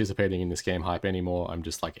not participating in this game hype anymore. I'm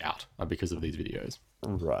just like out because of these videos.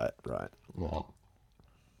 Right. Well,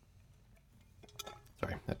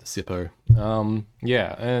 sorry, at the Sippo.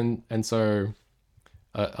 And so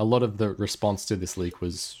a lot of the response to this leak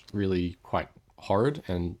was really quite horrid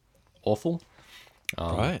and awful.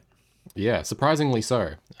 Right. Yeah, surprisingly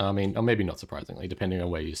so. I mean, or maybe not surprisingly, depending on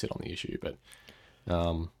where you sit on the issue. But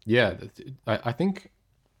I think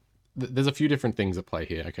there's a few different things at play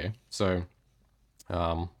here. Okay, so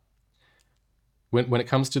when it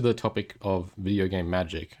comes to the topic of video game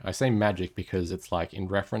magic, I say magic because it's like in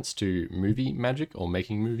reference to movie magic or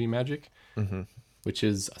making movie magic, which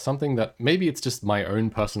is something that maybe it's just my own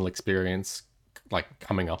personal experience, like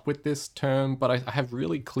coming up with this term, but I have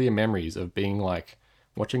really clear memories of being like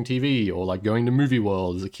watching TV or like going to Movie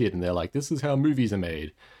World as a kid, and they're like, this is how movies are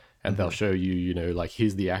made. And they'll show you, you know, like,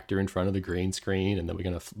 here's the actor in front of the green screen, and then we're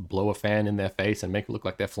going to blow a fan in their face and make it look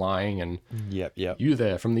like they're flying. And Yep. you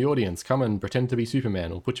there from the audience, come and pretend to be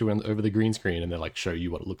Superman. We'll put you over the green screen, and they like show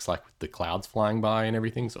you what it looks like with the clouds flying by and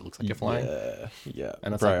everything. So it looks like you're flying. Yeah.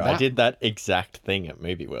 And it's Bro, like that. I did that exact thing at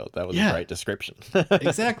Movie World. That was a great description.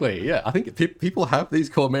 Exactly. Yeah. I think people have these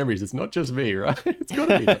core memories. It's not just me, right? It's got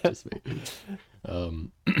to be not just me.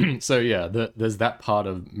 So yeah, there's that part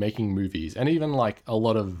of making movies, and even like a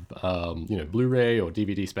lot of Blu-ray or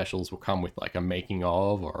DVD specials will come with like a making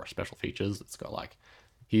of or special features. It's got like,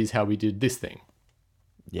 here's how we did this thing,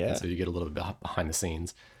 and Yeah. so you get a little bit behind the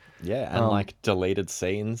scenes. Yeah, and Um, like deleted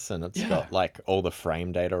scenes, and it's yeah, got like all the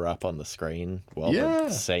frame data up on the screen while the yeah,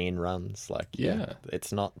 scene runs. Like, yeah, yeah,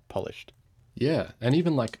 it's not polished. yeah, and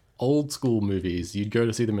even like old school movies, you'd go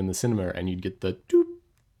to see them in the cinema, and you'd get the doop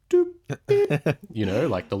doop beep,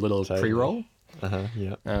 like the little Totally. pre-roll.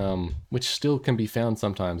 Yeah. Which still can be found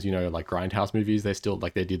sometimes. Like Grindhouse movies, they still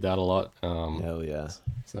like they did that a lot. Hell yeah.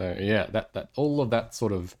 So yeah, that all of that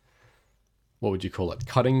sort of, what would you call it,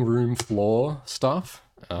 cutting room floor stuff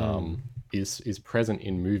is present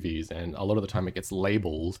in movies, and a lot of the time it gets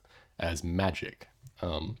labeled as magic.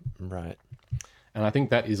 Right. And I think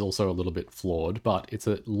that is also a little bit flawed, but it's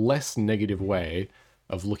a less negative way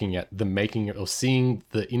of looking at the making or seeing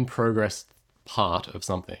the in progress part of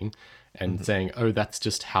something and saying, oh, that's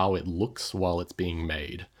just how it looks while it's being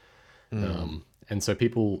made. And so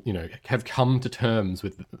people, have come to terms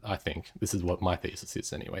with, I think, this is what my thesis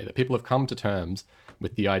is anyway, that people have come to terms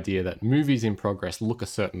with the idea that movies in progress look a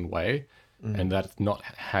certain way, and that's not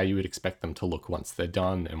how you would expect them to look once they're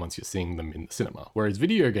done and once you're seeing them in the cinema. Whereas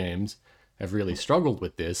video games have really struggled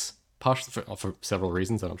with this, partially for several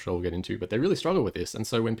reasons that I'm sure we'll get into, but they really struggle with this. And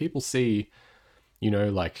so when people see,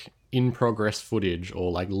 like in progress footage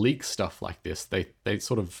or like leak stuff like this, they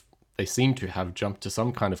seem to have jumped to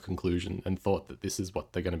some kind of conclusion and thought that this is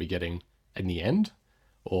what they're going to be getting in the end,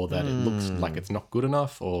 or that it looks like it's not good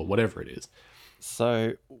enough, or whatever it is.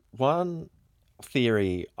 So, one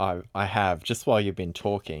theory I have just while you've been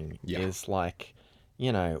talking Yeah. is like,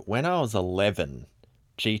 when I was 11,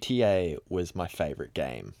 GTA was my favorite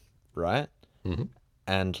game, right? Mm-hmm.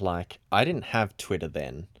 And like, I didn't have Twitter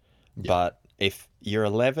then, Yeah. but if you're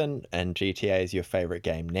 11 and GTA is your favorite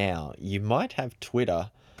game now, you might have Twitter.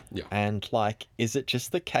 Yeah. And like, is it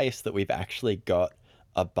just the case that we've actually got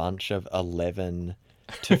a bunch of 11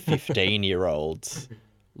 to 15-year-olds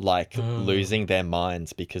like losing their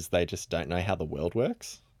minds because they just don't know how the world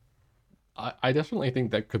works? I definitely think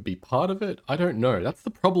that could be part of it. I don't know. That's the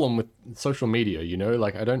problem with social media,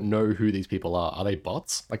 Like, I don't know who these people are. Are they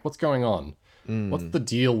bots? Like, what's going on? What's the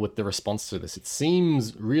deal with the response to this? It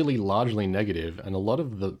seems really largely negative, and a lot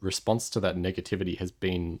of the response to that negativity has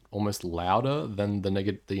been almost louder than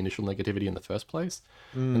the initial negativity in the first place.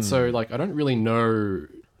 And so, like, I don't really know.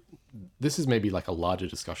 This is maybe like a larger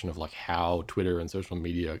discussion of like how Twitter and social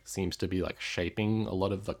media seems to be like shaping a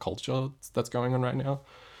lot of the culture that's going on right now.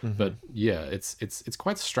 But yeah, it's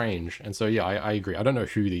quite strange. And so yeah, I agree. I don't know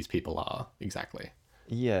who these people are exactly.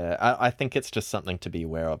 Yeah, I think it's just something to be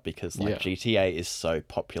aware of because like Yeah. GTA is so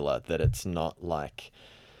popular that it's not like,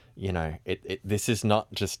 this is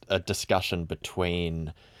not just a discussion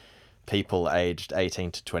between people aged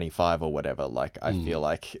 18 to 25 or whatever. Like, I feel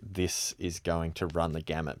like this is going to run the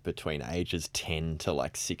gamut between ages 10 to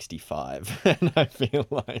like 65. And I feel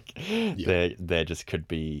like there just could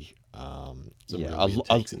be, Some yeah, real weird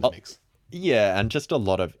takes in the mix. yeah, and just a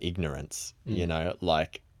lot of ignorance,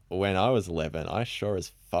 like when I was 11, I sure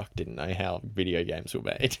as fuck didn't know how video games were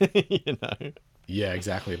made, Yeah,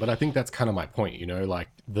 exactly. But I think that's kind of my point, like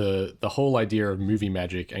the whole idea of movie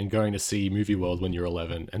magic and going to see Movie World when you're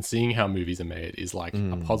 11 and seeing how movies are made is like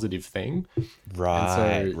a positive thing.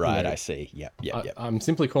 And so, Right, I see. Yep, yep, yep. I'm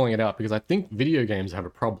simply calling it out because I think video games have a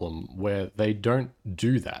problem where they don't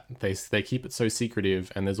do that. They keep it so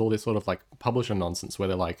secretive, and there's all this sort of like publisher nonsense where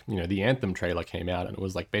they're like, the Anthem trailer came out and it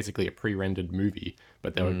was like basically a pre-rendered movie,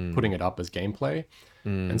 but they were putting it up as gameplay.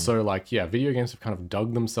 And so like, yeah, video games have kind of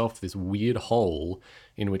dug themselves this weird hole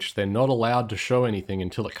in which they're not allowed to show anything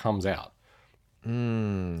until it comes out.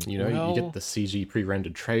 You Well, get the CG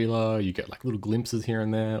pre-rendered trailer, you get like little glimpses here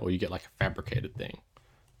and there, or you get like a fabricated thing.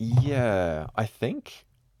 yeah, I think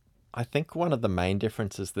one of the main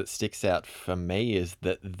differences that sticks out for me is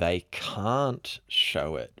that they can't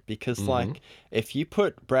show it because like if you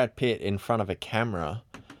put Brad Pitt in front of a camera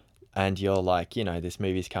and you're like, this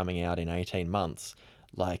movie's coming out in 18 months,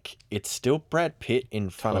 like it's still Brad Pitt in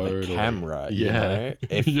front of a Totally. camera, Yeah.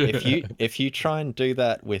 If if you try and do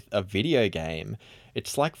that with a video game,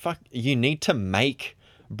 it's like fuck, you need to make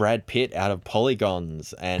Brad Pitt out of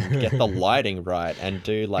polygons and get the lighting right and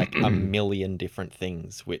do like a million different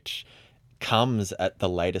things, which comes at the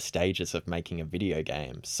later stages of making a video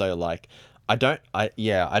game. So like I don't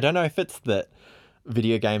know if it's that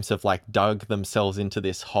video games have like dug themselves into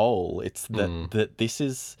this hole. It's that this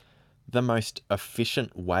is the most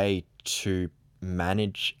efficient way to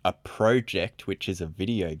manage a project, which is a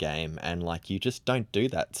video game, and like you just don't do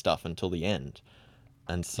that stuff until the end.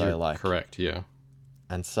 And so You're like correct, yeah.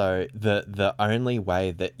 And so the only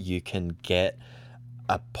way that you can get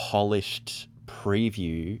a polished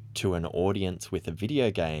preview to an audience with a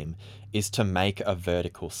video game is to make a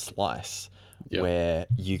vertical slice Yep. where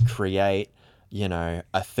you create, you know,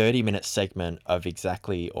 a 30-minute segment of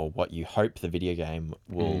exactly or what you hope the video game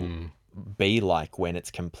will be like when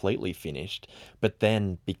it's completely finished. But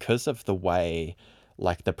then because of the way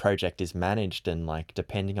like the project is managed and like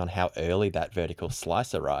depending on how early that vertical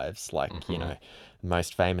slice arrives, like, you know,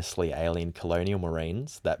 most famously Alien Colonial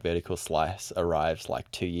Marines, that vertical slice arrives like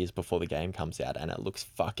 2 years before the game comes out and it looks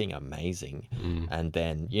fucking amazing. And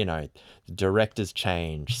then, you know, directors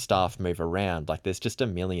change, staff move around, like there's just a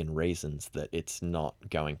million reasons that it's not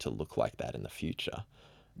going to look like that in the future.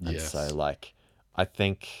 And Yes. so like I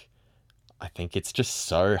think it's just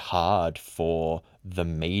so hard for the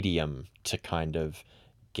medium to kind of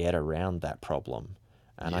get around that problem.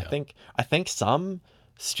 And Yeah. I think some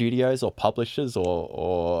studios or publishers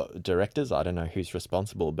or directors, I don't know who's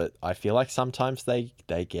responsible, but I feel like sometimes they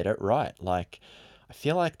get it right. Like I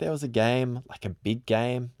feel like there was a game, like a big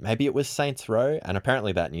game, maybe it was Saints Row, and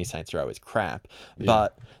apparently that new Saints Row is crap,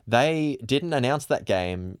 but they didn't announce that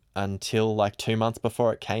game until like 2 months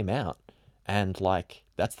before it came out. And like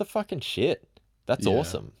that's the fucking shit. That's Yeah.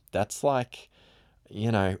 awesome. That's like,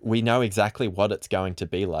 you know, we know exactly what it's going to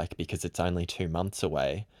be like because it's only 2 months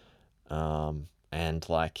away. And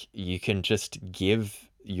like you can just give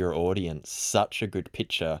your audience such a good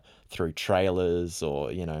picture through trailers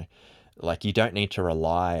or, you know, like you don't need to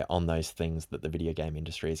rely on those things that the video game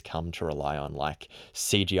industry has come to rely on, like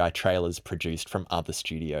CGI trailers produced from other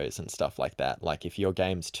studios and stuff like that. Like if your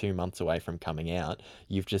game's 2 months away from coming out,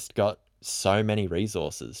 you've just got so many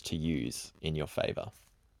resources to use in your favor.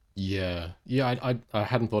 Yeah. I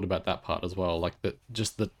hadn't thought about that part as well. Like the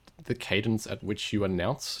cadence at which you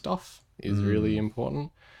announce stuff is really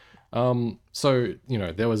important. So, you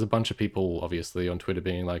know, there was a bunch of people obviously on Twitter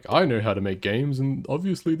being like, I know how to make games, and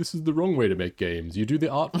obviously this is the wrong way to make games. You do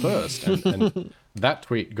the art first. And that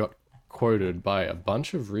tweet got quoted by a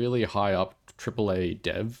bunch of really high up AAA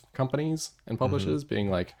dev companies and publishers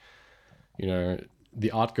being like, you know,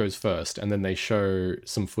 the art goes first, and then they show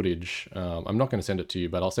some footage. I'm not going to send it to you,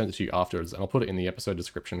 but I'll send it to you afterwards, and I'll put it in the episode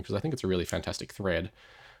description because I think it's a really fantastic thread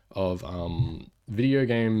of video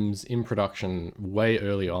games in production way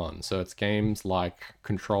early on. So it's games like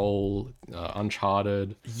Control,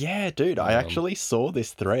 Uncharted. Yeah, dude, I actually saw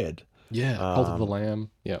this thread. Yeah, Cult of the Lamb.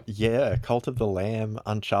 Yeah. Yeah, Cult of the Lamb,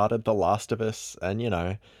 Uncharted, The Last of Us, and, you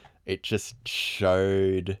know, it just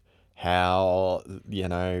showed how, you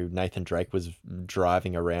know, Nathan Drake was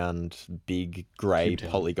driving around big grey Cubetown.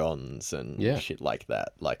 polygons and Yeah. shit like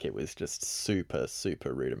that. Like, it was just super,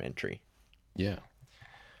 super rudimentary. Yeah.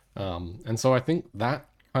 And so I think that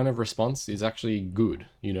kind of response is actually good,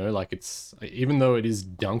 you know, like it's, even though it is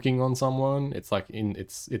dunking on someone, it's like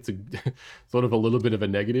it's a sort of a little bit of a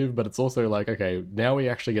negative, but it's also like, okay, now we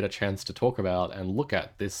actually get a chance to talk about and look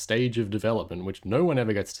at this stage of development, which no one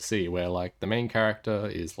ever gets to see, where like the main character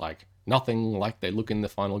is like nothing like they look in the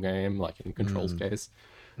final game, like in Control's case.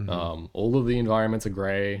 All of the environments are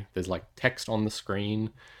gray. There's like text on the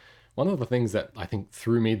screen. One of the things that I think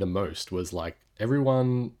threw me the most was like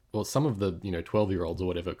everyone, well, some of the, you know, 12-year-olds or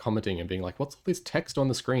whatever commenting and being like, what's all this text on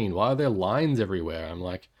the screen? Why are there lines everywhere? I'm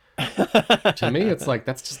like, to me, it's like,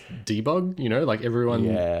 that's just debug, you know, like everyone,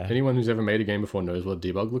 anyone who's ever made a game before knows what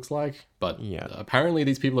debug looks like. But apparently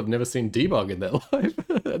these people have never seen debug in their life.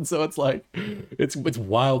 And so it's like, it's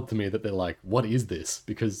wild to me that they're like, what is this?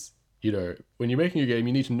 Because, you know, when you're making a game,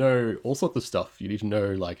 you need to know all sorts of stuff. You need to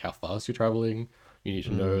know like how fast you're traveling. You need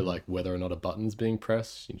to know like whether or not a button's being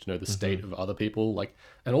pressed. You need to know the state of other people, like,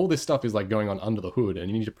 and all this stuff is like going on under the hood, and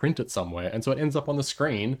you need to print it somewhere, and so it ends up on the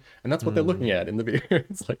screen, and that's what they're looking at in the video.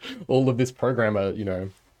 It's like all of this programmer, you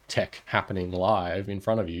know, tech happening live in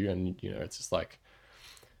front of you, and you know, it's just like,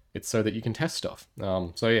 it's so that you can test stuff.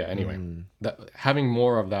 So yeah. Anyway, that having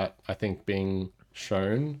more of that, I think, being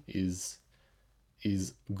shown is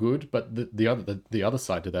good, but the other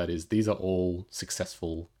side to that is these are all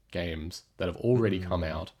successful games that have already come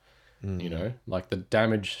out. You know, like the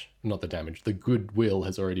goodwill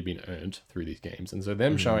has already been earned through these games, and so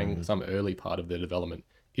them showing some early part of their development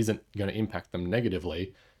isn't going to impact them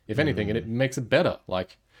negatively. If anything, and it makes it better.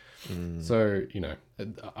 Like, so, you know,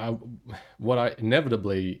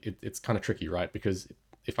 inevitably it's kind of tricky, right? Because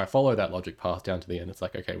if I follow that logic path down to the end, it's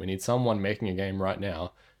like, okay, we need someone making a game right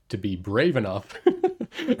now to be brave enough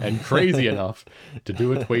and crazy enough to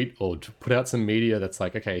do a tweet or to put out some media that's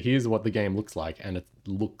like, okay, here's what the game looks like, and it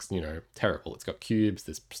looks, you know, terrible. It's got cubes,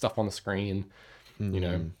 there's stuff on the screen, you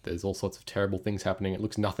know, there's all sorts of terrible things happening. It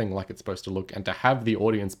looks nothing like it's supposed to look, and to have the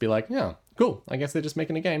audience be like, yeah, cool, I guess they're just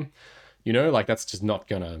making a game. You know, like that's just not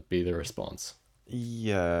gonna be the response.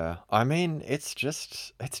 Yeah, I mean, it's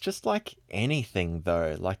just like anything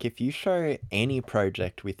though. Like if you show any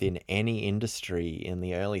project within any industry in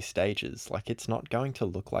the early stages, like it's not going to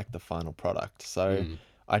look like the final product. So Mm.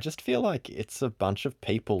 I just feel like it's a bunch of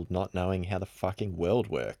people not knowing how the fucking world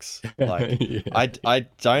works. Like Yeah. I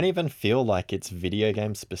don't even feel like it's video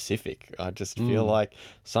game specific. I just feel Mm. like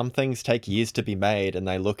some things take years to be made and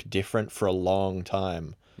they look different for a long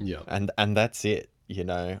time, Yeah. and that's it.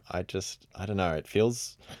 I don't know, it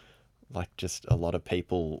feels like just a lot of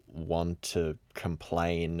people want to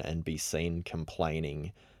complain and be seen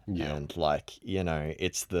complaining, Yeah. and like,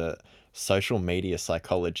 it's the social media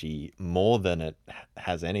psychology more than it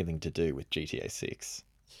has anything to do with GTA 6.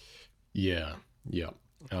 Yeah. Yeah.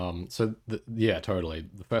 Yeah, totally.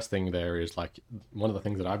 The first thing there is like one of the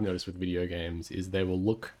things that I've noticed with video games is they will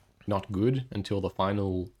look not good until the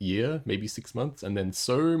final year, maybe 6 months, and then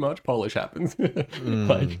so much polish happens. Like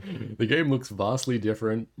Mm, the game looks vastly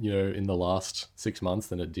different, in the last 6 months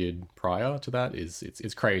than it did prior to that.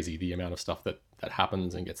 It's crazy the amount of stuff that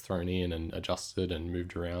happens and gets thrown in and adjusted and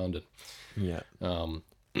moved around. And yeah.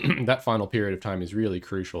 that final period of time is really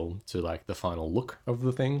crucial to like the final look of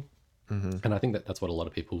the thing. Hmm. And I think that that's what a lot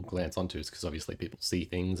of people glance onto, is because obviously people see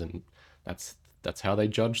things, and that's how they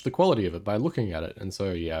judge the quality of it, by looking at it. And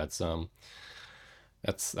so yeah, it's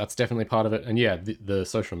that's definitely part of it. And yeah, the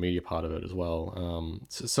social media part of it as well. Um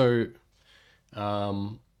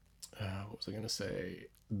what was I going to say?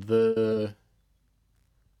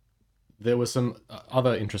 There were some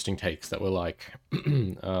other interesting takes that were like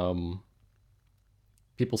um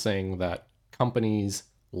people saying that companies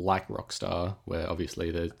like Rockstar, where obviously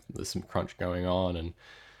there's some crunch going on, and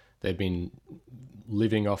they've been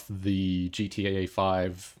living off the GTA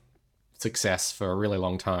 5 success for a really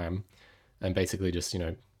long time, and basically just,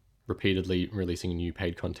 repeatedly releasing new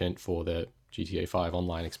paid content for the GTA 5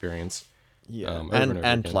 online experience, Yeah. over and over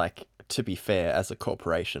And again. like, to be fair, as a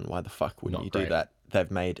corporation, why the fuck wouldn't Not you do great. that? They've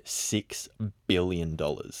made $6 billion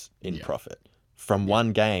in Yeah. profit from Yeah.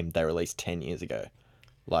 one game they released 10 years ago.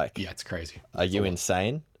 Like, Yeah, it's crazy. are It's a you lot.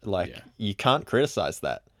 insane? Yeah. Like, you can't criticize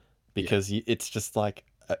that, Yeah. because it's just like,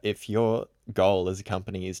 if your goal as a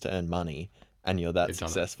company is to earn money and you're that They've done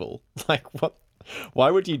it. successful, like, what? Why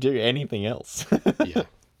would you do anything else? Yeah.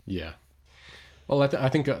 Yeah. Well, I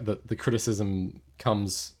think the criticism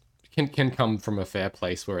can come from a fair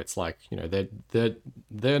place, where it's like,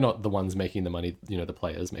 they're not the ones making the money. The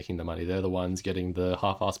players making the money. They're the ones getting the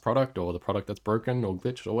half-assed product, or the product that's broken or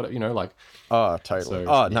glitched or whatever. Like, Oh, totally. so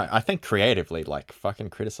Oh, no, yeah. I think creatively, like,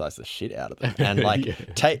 fucking criticize the shit out of them. And, like, Yeah.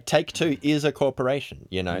 Take Two is a corporation,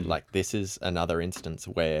 Mm, like, this is another instance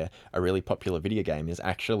where a really popular video game is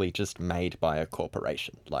actually just made by a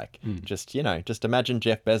corporation. Like, mm, just imagine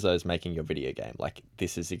Jeff Bezos making your video game. Like,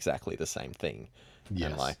 this is exactly the same thing. And,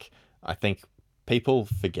 yes. like, I think people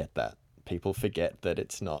forget that. People forget that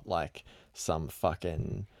it's not like some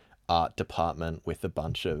fucking art department with a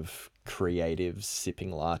bunch of creatives sipping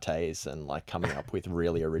lattes and like coming up with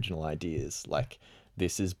really original ideas. Like,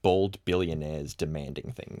 this is bald billionaires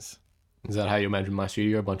demanding things. Is that how you imagine my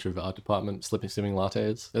studio? A bunch of art department sipping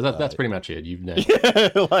lattes? That's pretty much it. You've nailed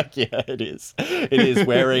it. Yeah, like, yeah, it is. It is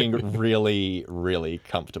wearing really, really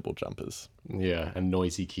comfortable jumpers. Yeah, and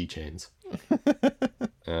noisy keychains.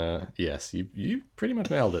 Yes, you pretty much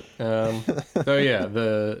nailed it. So yeah,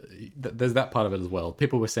 there's that part of it as well.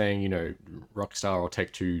 People were saying, Rockstar or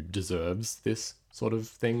Take Two deserves this sort of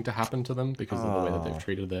thing to happen to them because of the way that they've Oh,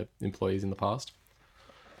 treated their employees in the past.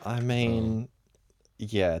 I Um, mean,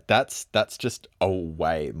 yeah, that's just a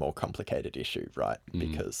way more complicated issue, right? mm,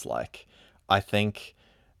 Because like, I think,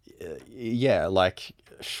 yeah, like,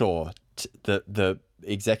 sure, the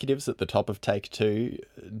executives at the top of Take Two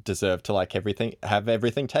deserve to like have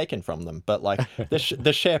everything taken from them, but like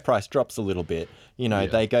the share price drops a little bit. yeah,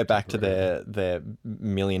 They go back to temporarily. their $1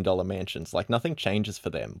 million mansions. Like, nothing changes for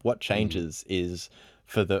them. What Mm, changes is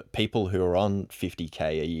for the people who are on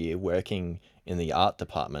 50K a year working in the art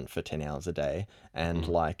department for 10 hours a day, and mm,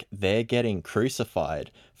 like, they're getting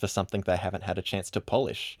crucified for something they haven't had a chance to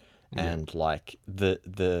polish. yeah, And like,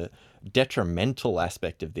 the detrimental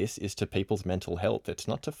aspect of this is to people's mental health. It's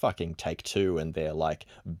not to fucking Take Two and their like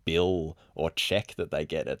bill or check that they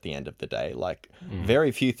get at the end of the day. Like, mm,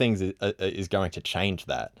 very few things is going to change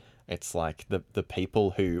that. It's like the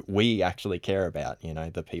people who we actually care about,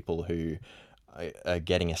 the people who are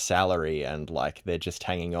getting a salary and like they're just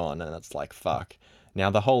hanging on, and it's like, fuck. Now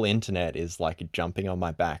the whole internet is like jumping on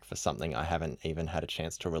my back for something I haven't even had a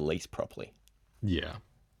chance to release properly. yeah.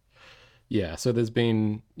 Yeah, so there's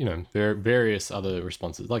been, various other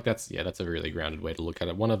responses. Like that's a really grounded way to look at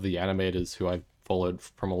it. One of the animators who I followed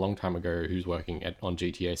from a long time ago, who's working on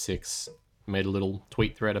GTA 6, made a little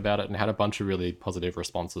tweet thread about it and had a bunch of really positive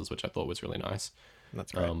responses, which I thought was really nice.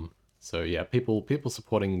 That's great. So yeah, people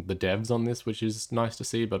supporting the devs on this, which is nice to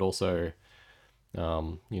see, but also,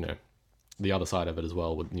 you know, the other side of it as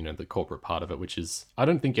well with the corporate part of it, which is I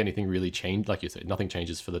don't think anything really changed. Like you said, nothing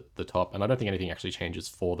changes for the top, and I don't think anything actually changes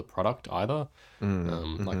for the product either.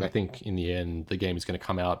 Like I think in the end the game is going to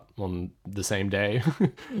come out on the same day.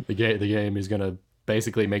 The game is going to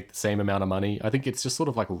basically make the same amount of money. I think it's just sort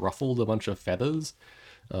of like ruffled a bunch of feathers,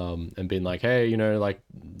 and been like, hey, like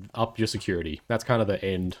up your security. That's kind of the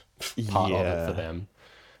end part of it for Yeah. them.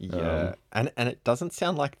 Yeah. And it doesn't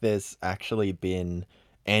sound like there's actually been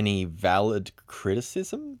any valid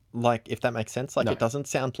criticism, like, if that makes sense. Like, No. it doesn't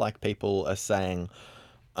sound like people are saying,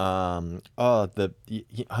 oh,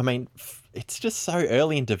 I mean, it's just so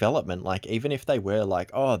early in development. Like, even if they were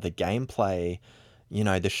like, oh, the gameplay,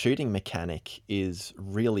 the shooting mechanic is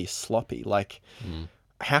really sloppy. Like, Mm.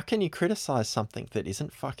 how can you criticize something that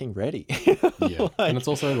isn't fucking ready? Yeah, and Like, it's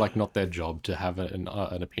also like not their job to have an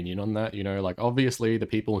opinion on that. Like obviously the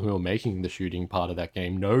people who are making the shooting part of that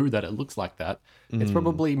game know that it looks like that. It's mm,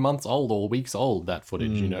 probably months old or weeks old, that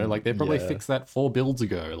footage. Like they probably yeah. fixed that 4 builds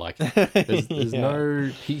ago. Like there's Yeah.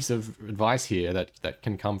 no piece of advice here that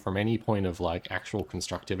can come from any point of like actual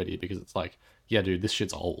constructivity, because it's like, yeah, dude, this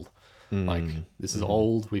shit's old. Like Mm, this is mhm.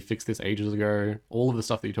 old. We fixed this ages ago. All of the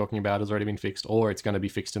stuff that you're talking about has already been fixed, or it's going to be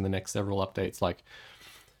fixed in the next several updates. Like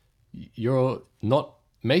you're not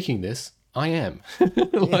making this. I am.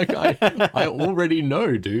 Like I already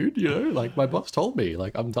know, dude. Like my boss told me.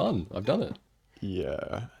 Like I'm done. I've done it.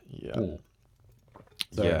 Yeah, yeah, Mm.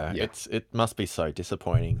 So yeah. yeah, It must be so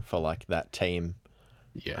disappointing for like that team,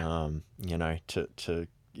 yeah, to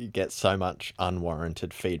get so much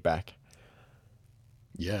unwarranted feedback.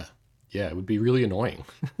 yeah, yeah. It would be really annoying.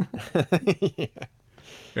 Yeah,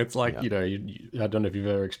 It's like yeah. I don't know if you've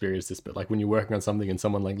ever experienced this, but like when you're working on something and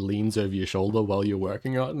someone like leans over your shoulder while you're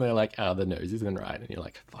working on it, and they're like, "Ah, the nose isn't right," and you're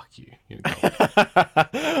like, "Fuck you, go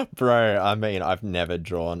away." Bro, I mean, I've never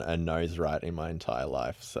drawn a nose right in my entire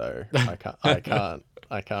life, so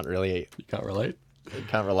I can't really, You can't relate.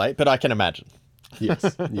 can't relate, but I can imagine.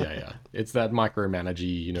 Yes. Yeah, yeah. It's that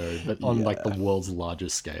micromanagey, but on like the Yeah, world's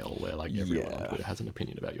largest scale where like everyone on yeah, Twitter has an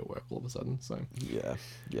opinion about your work all of a sudden. So yeah,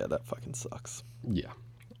 yeah. That fucking sucks. yeah.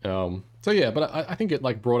 So yeah, but I think it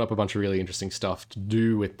like brought up a bunch of really interesting stuff to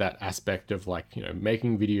do with that aspect of like,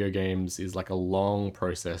 making video games is like a long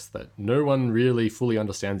process that no one really fully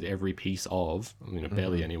understands every piece of,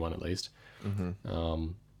 barely Mm-hmm. anyone at least. Mm-hmm.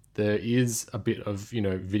 There is a bit of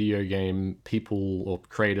video game people or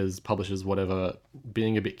creators, publishers, whatever,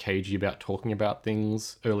 being a bit cagey about talking about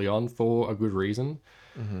things early on for a good reason.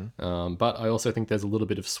 Mm-hmm. But I also think there's a little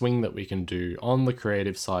bit of swing that we can do on the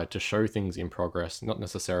creative side to show things in progress, not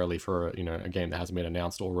necessarily for a game that hasn't been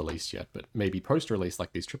announced or released yet, but maybe post-release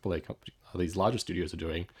like these these larger studios are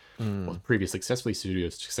doing, or Mm. previous successful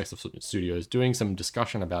studios doing some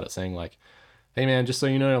discussion about it, saying like, hey man, just so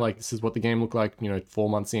you know, like this is what the game looked like, 4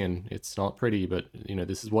 months in. It's not pretty, but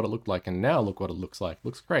this is what it looked like, and now look what it looks like.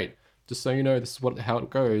 Looks great. Just so you know, this is how it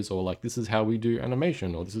goes, or like this is how we do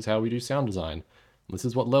animation, or this is how we do sound design. This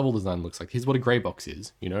is what level design looks like. Here's what a gray box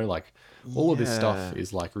is. Like all of this stuff Yeah.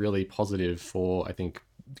 is like really positive for I think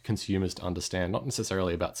consumers to understand, not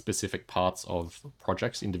necessarily about specific parts of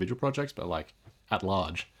projects, individual projects, but like at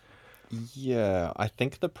large. Yeah, I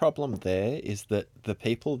think the problem there is that the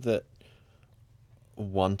people that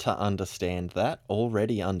want to understand that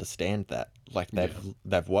already understand that. Like Yeah,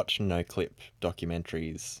 they've watched no clip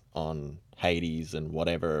documentaries on Hades and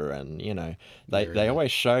whatever, and yeah, they yeah.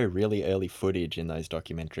 always show really early footage in those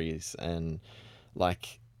documentaries, and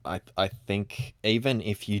like I think even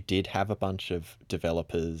if you did have a bunch of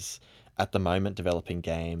developers at the moment developing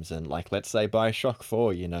games, and like let's say BioShock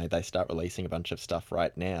 4, they start releasing a bunch of stuff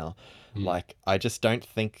right now, Mm, like I just don't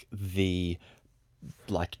think the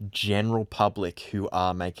like general public who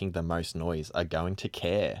are making the most noise are going to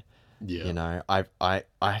care. yeah. I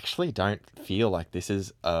actually don't feel like this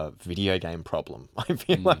is a video game problem. I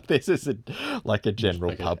feel Mm. like this is like a general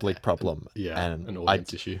Like public problem, yeah, and an I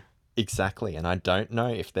audience issue. exactly, and I don't know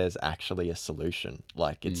if there's actually a solution.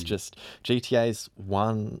 Like it's Mm, just GTA's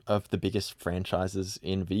one of the biggest franchises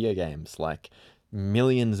in video games. Like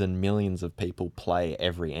millions and millions of people play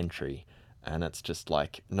every entry, and it's just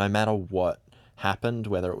like no matter what happened,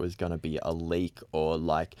 whether it was going to be a leak or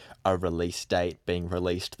like a release date being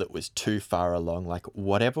released that was too far along, like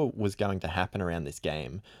whatever was going to happen around this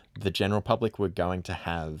game, the general public were going to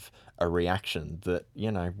have a reaction that,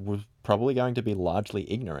 was probably going to be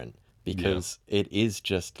largely ignorant, because it is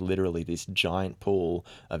just literally this giant pool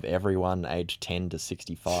of everyone aged 10 to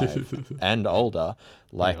 65 and older,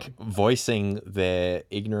 like voicing their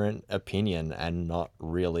ignorant opinion and not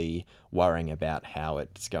really worrying about how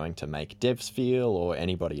it's going to make devs feel or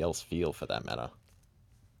anybody else feel for that matter.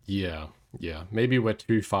 Yeah. Maybe we're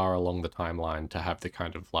too far along the timeline to have the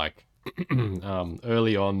kind of like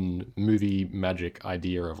early on movie magic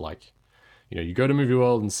idea of like, you go to Movie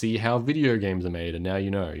World and see how video games are made, and now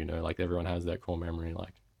like everyone has that core memory.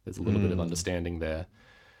 Like, there's a little bit of understanding there.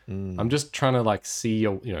 I'm just trying to like see,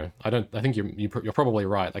 I think you're probably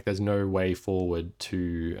right. Like, there's no way forward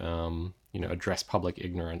to, address public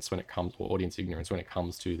ignorance when it comes, or audience ignorance when it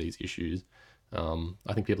comes to these issues.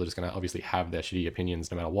 I think people are just going to obviously have their shitty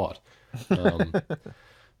opinions no matter what.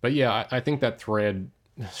 But yeah, I think that thread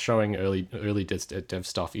showing early dev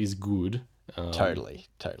stuff is good. Totally.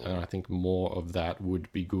 And I think more of that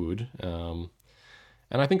would be good. And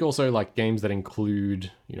I think also like games that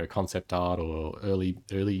include, concept art or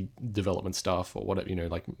early development stuff or whatever,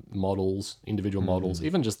 like models, individual models,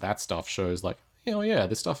 even just that stuff shows like,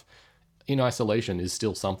 this stuff in isolation is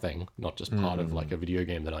still something, not just part of like a video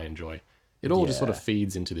game that I enjoy. It all just sort of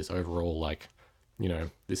feeds into this overall, like,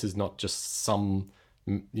 this is not just some,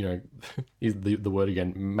 is the word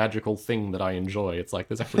again, magical thing that I enjoy. It's like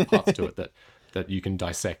there's actually parts to it that you can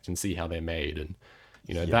dissect and see how they're made, and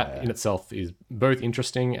that in itself is both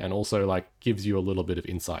interesting and also like gives you a little bit of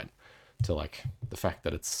insight to like the fact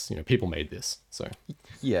that it's people made this. So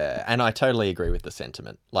yeah, and I totally agree with the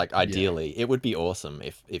sentiment. Like, ideally it would be awesome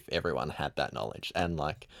if everyone had that knowledge, and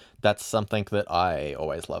like that's something that I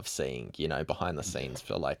always love seeing, behind the scenes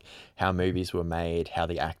for like how movies were made, how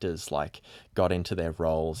the actors like got into their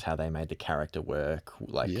roles, how they made the character work,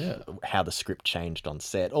 like how the script changed on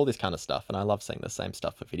set, all this kind of stuff. And I love seeing the same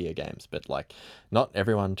stuff for video games, but like not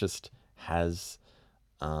everyone just has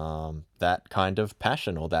that kind of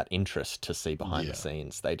passion or that interest to see behind the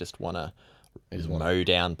scenes. They just want to mow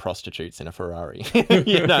down prostitutes in a Ferrari,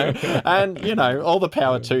 and all the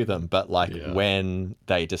power to them. But like when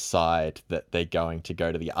they decide that they're going to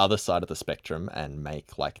go to the other side of the spectrum and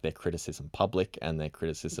make like their criticism public and their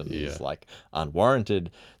criticism is like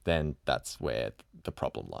unwarranted, then that's where the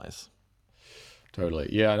problem lies. Totally.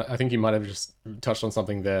 Yeah, I think you might have just touched on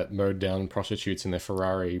something there, mowed down prostitutes in their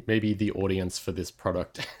Ferrari. Maybe the audience for this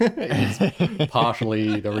product is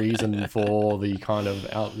partially the reason for the kind of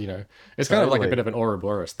it's kind of like a bit of an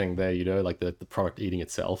Ouroboros thing there, like the product eating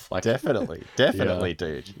itself. Like Definitely,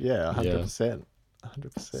 dude. Yeah, 100%.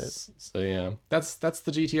 100%. So yeah, that's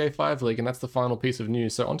the GTA 5 leak, and that's the final piece of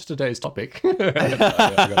news. So on to today's topic. That's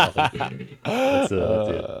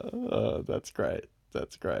it. That's great.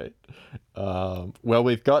 That's great. Well,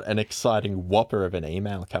 we've got an exciting whopper of an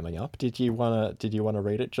email coming up. Did you wanna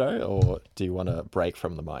read it, Joe, or do you want to break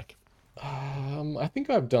from the mic? I think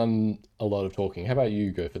I've done a lot of talking. How about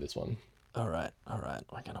you go for this one? All right.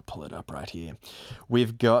 We're gonna pull it up right here.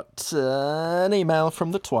 We've got an email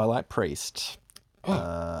from the Twilight Priest.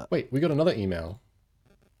 Wait, we got another email.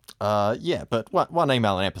 Yeah, but one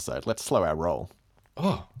email an episode. Let's slow our roll.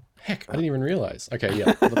 Oh, heck! I didn't even realize. Okay,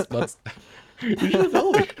 yeah. Let's You should have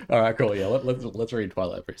told me. All right, cool. Yeah, let's read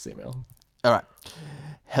Twilight Priest's email. All right.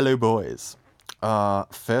 Hello, boys.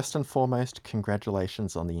 First and foremost,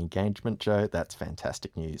 congratulations on the engagement, Joe. That's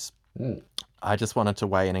fantastic news. I just wanted to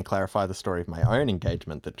weigh in and clarify the story of my own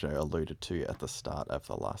engagement that Joe alluded to at the start of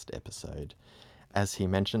the last episode. As he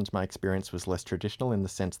mentioned, my experience was less traditional in the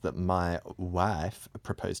sense that my wife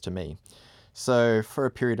proposed to me. So for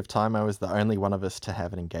a period of time, I was the only one of us to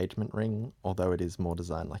have an engagement ring, although it is more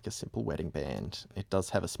designed like a simple wedding band. It does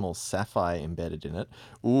have a small sapphire embedded in it.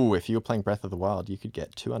 Ooh, if you were playing Breath of the Wild, you could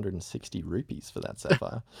get 260 rupees for that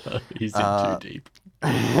sapphire. He's in too deep.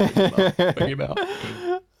 Think about.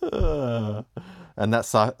 And that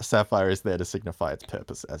sapphire is there to signify its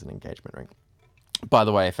purpose as an engagement ring. By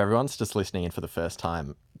the way, if everyone's just listening in for the first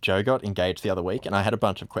time, Joe got engaged the other week, and I had a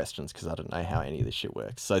bunch of questions because I didn't know how any of this shit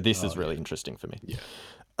works. So this is really interesting for me. Yeah.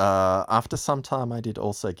 After some time, I did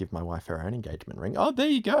also give my wife her own engagement ring. Oh, there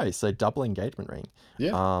you go. So double engagement ring.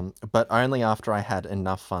 Yeah. But only after I had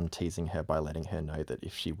enough fun teasing her by letting her know that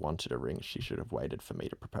if she wanted a ring, she should have waited for me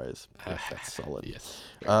to propose. That's solid. Yes.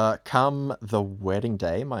 Come the wedding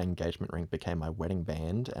day, my engagement ring became my wedding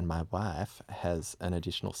band, and my wife has an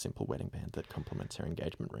additional simple wedding band that complements her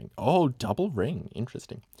engagement ring. Oh, double ring.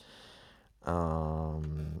 Interesting.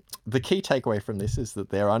 The key takeaway from this is that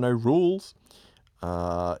there are no rules.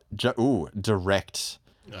 Direct.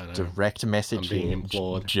 I know. Direct message I'm being here.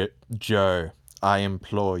 implored. Joe, I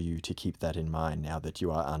implore you to keep that in mind now that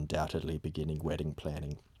you are undoubtedly beginning wedding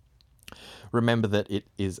planning. Remember that it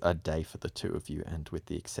is a day for the two of you, and with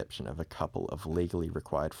the exception of a couple of legally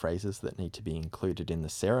required phrases that need to be included in the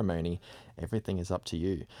ceremony, everything is up to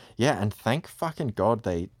you. Yeah, and thank fucking God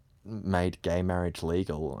they made gay marriage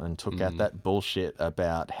legal and took out that bullshit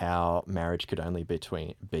about how marriage could only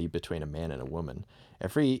be between a man and a woman.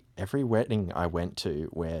 Every wedding I went to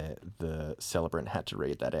where the celebrant had to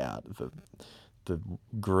read that out, the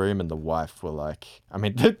groom and the wife were like, I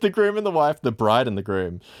mean, the groom and the wife, the bride and the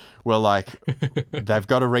groom were like, they've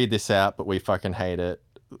got to read this out, but we fucking hate it.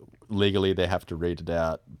 Legally, they have to read it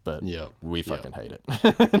out, but we fucking hate it.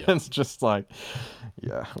 It's just like,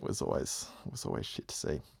 yeah, it was always shit to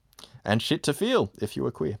see. And shit to feel if you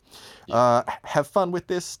were queer. Have fun with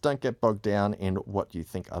this. Don't get bogged down in what you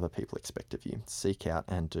think other people expect of you. Seek out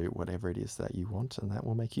and do whatever it is that you want, and that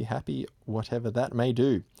will make you happy, whatever that may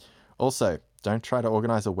do. Also, don't try to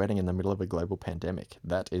organize a wedding in the middle of a global pandemic.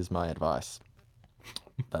 That is my advice.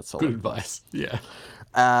 That's all. Good advice. Yeah.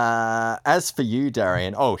 As for you,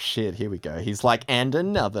 Darian, oh shit, here we go. He's like, and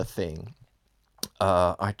another thing.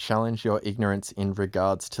 I challenge your ignorance in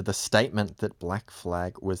regards to the statement that Black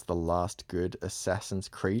Flag was the last good Assassin's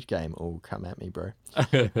Creed game. Oh, come at me, bro.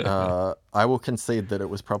 I will concede that it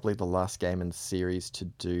was probably the last game in the series to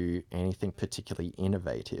do anything particularly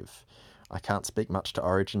innovative. I can't speak much to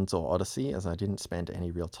Origins or Odyssey, as I didn't spend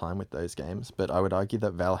any real time with those games, but I would argue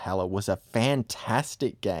that Valhalla was a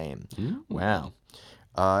fantastic game. Wow.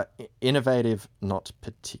 Innovative, not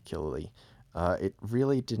particularly. It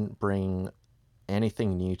really didn't bring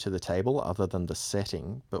anything new to the table other than the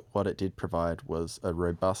setting, but what it did provide was a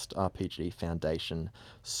robust RPG foundation,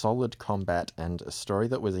 solid combat, and a story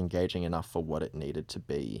that was engaging enough for what it needed to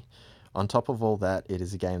be. On top of all that, it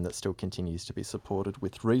is a game that still continues to be supported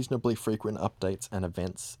with reasonably frequent updates and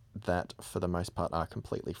events that, for the most part, are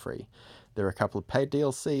completely free. There are a couple of paid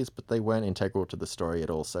DLCs, but they weren't integral to the story at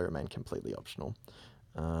all, so remain completely optional.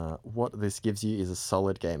 What this gives you is a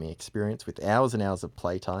solid gaming experience with hours and hours of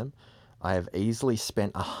playtime. I have easily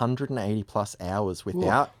spent 180 plus hours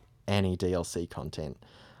without any DLC content.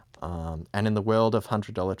 And in the world of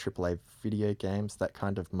 $100 AAA video games, that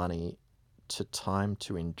kind of money to time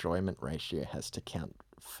to enjoyment ratio has to count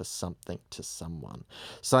for something to someone.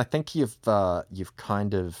 So I think you've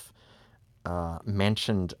kind of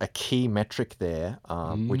mentioned a key metric there,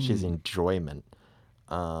 which is enjoyment.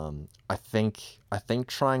 I think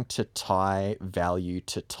trying to tie value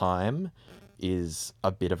to time is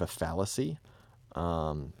a bit of a fallacy.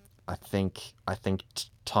 I think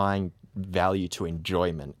tying value to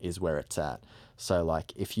enjoyment is where it's at. So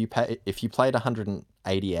like if you played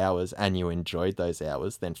 180 hours and you enjoyed those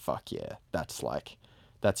hours, then fuck yeah, that's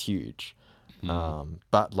huge.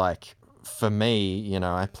 But like for me, you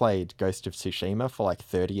know, I played Ghost of Tsushima for like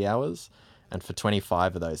 30 hours, and for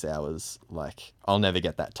 25 of those hours, like I'll never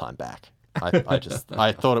get that time back.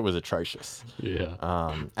 I thought it was atrocious.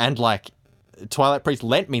 Yeah. And like Twilight Priest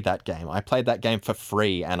lent me that game. I played that game for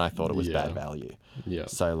free and I thought it was bad value. Yeah.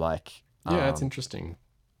 So like that's interesting.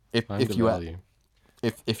 If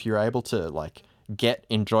you're able to like get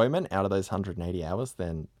enjoyment out of those 180 hours,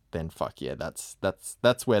 then fuck yeah,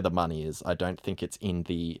 that's where the money is. I don't think it's in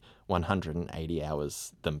the 180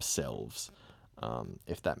 hours themselves,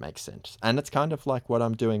 if that makes sense. And it's kind of like what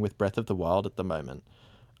I'm doing with Breath of the Wild at the moment.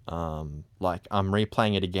 Like I'm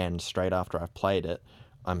replaying it again straight after I've played it.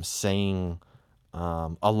 I'm seeing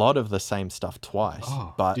a lot of the same stuff twice.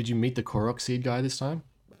 But did you meet the Korok seed guy this time?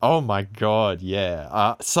 Oh my god,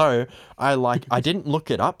 yeah. So I didn't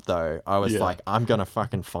look it up though. I was like, I'm gonna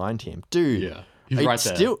fucking find him, dude. Yeah, he's right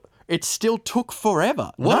there. It still took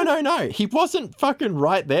forever. What? No. He wasn't fucking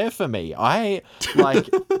right there for me. I like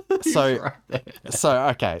so right there. So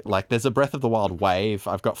okay, like there's a Breath of the Wild wave.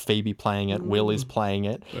 I've got Phoebe playing it. Will is playing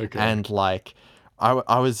it, and like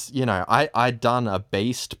I was, you know, I'd done a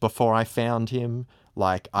beast before I found him.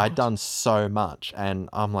 Like, I'd done so much, and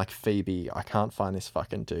I'm like, Phoebe, I can't find this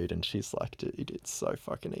fucking dude. And she's like, dude, it's so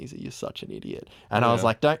fucking easy. You're such an idiot. And I was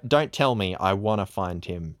like, don't tell me. I want to find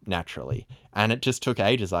him naturally. And it just took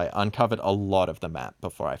ages. I uncovered a lot of the map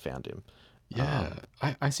before I found him. Yeah.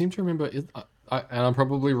 I seem to remember, and I'm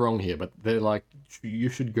probably wrong here, but they're like, you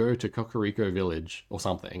should go to Kakariko Village or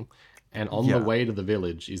something. And on the way to the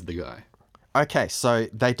village is the guy. Okay, so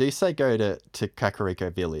they do say go to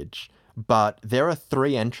Kakariko Village. But there are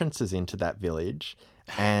 3 entrances into that village,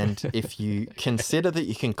 And if you consider that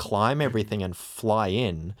you can climb everything and fly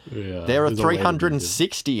in, Yeah, there are there's a way to do it.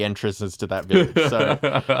 360 entrances to that village. So,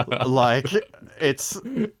 like,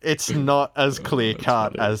 it's not as clear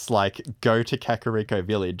cut as, like, go to Kakariko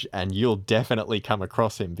Village and you'll definitely come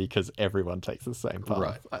across him because everyone takes the same path.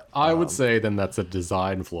 Right. I would say then that's a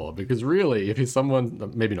design flaw, because really, if he's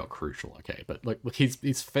someone, maybe not crucial, okay, but like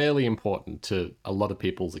he's fairly important to a lot of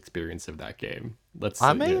people's experience of that game.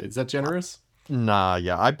 I mean, is that generous? Nah,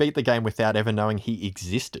 yeah, I beat the game without ever knowing he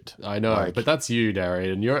existed. I know, Like, but that's you,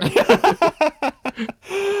 Darian. You're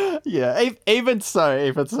yeah, even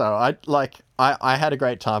so, I had a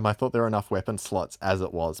great time. I thought there were enough weapon slots as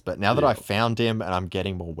it was, but now that I found him and I'm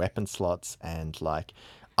getting more weapon slots and like,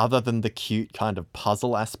 other than the cute kind of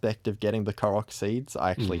puzzle aspect of getting the Korok seeds,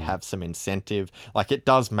 I actually have some incentive. Like, it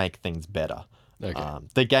does make things better. okay.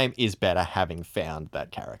 The game is better having found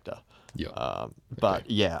that character. Yeah. But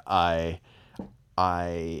yeah,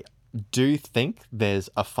 I do think there's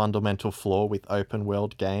a fundamental flaw with open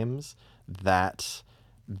world games that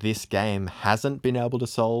this game hasn't been able to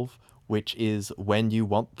solve, which is when you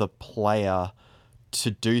want the player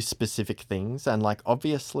to do specific things. And like,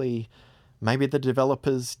 obviously, maybe the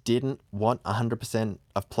developers didn't want 100%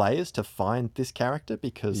 of players to find this character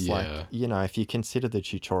because, like, you know, if you consider the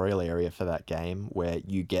tutorial area for that game where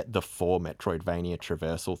you get the 4 Metroidvania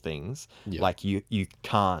traversal things, like, you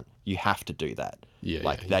can't, you have to do that.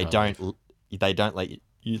 Like, they don't let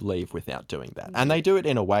you leave without doing that. And they do it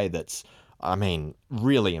in a way that's, I mean,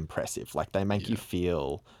 really impressive. Like, they make you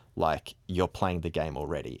feel like you're playing the game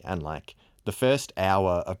already. And like, the first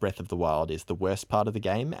hour of Breath of the Wild is the worst part of the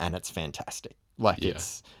game, and it's fantastic. Like,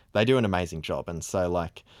 they do an amazing job. And so,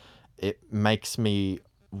 like, it makes me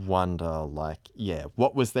wonder, like,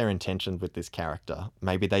 what was their intention with this character?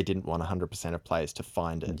 Maybe they didn't want 100% of players to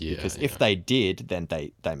find it. Because if they did, then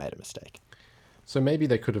they made a mistake. So maybe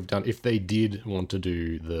they could have done, if they did want to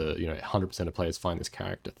do the, 100% of players find this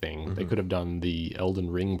character thing, they could have done the Elden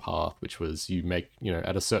Ring path, which was you make,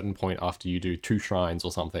 at a certain point after you do 2 shrines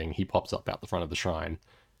or something, he pops up out the front of the shrine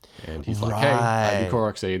and he's like, hey, I have your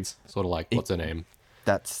Korok seeds. Sort of like, what's her name?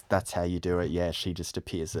 That's how you do it. Yeah, she just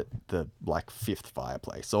appears at the, like, 5th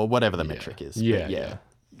fireplace or whatever the metric is. Yeah,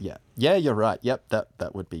 you're right. Yep,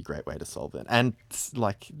 that would be a great way to solve it. And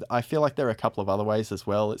like, I feel like there are a couple of other ways as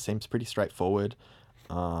well. It seems pretty straightforward.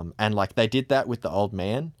 And like, they did that with the old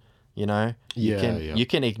man. You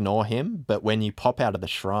can ignore him, but when you pop out of the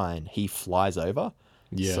shrine, he flies over.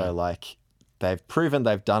 So like, they've proven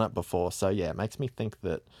they've done it before. So yeah, it makes me think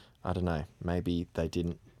that, I don't know, maybe they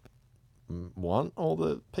didn't want all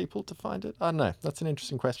the people to find it. I don't know. That's an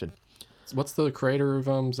interesting question. What's the creator of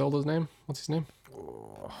Zelda's name? What's his name?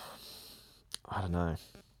 I don't know.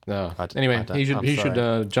 No. Anyway, he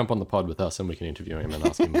should jump on the pod with us and we can interview him and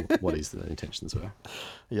ask him what his intentions were.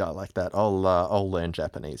 Yeah, I like that. I'll learn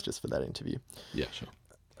Japanese just for that interview. Yeah, sure.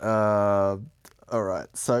 All right.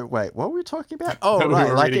 So wait, what were we talking about? Oh,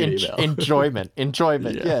 right, like enjoyment.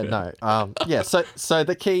 Yeah, no. So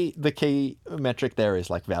the key metric there is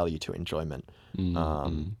like value to enjoyment.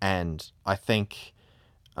 And I think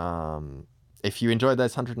if you enjoyed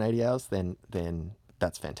those 180 hours, then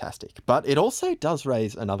that's fantastic. But it also does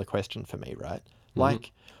raise another question for me, right?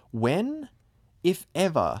 Like, when, if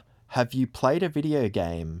ever, have you played a video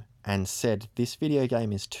game and said, this video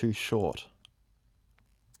game is too short?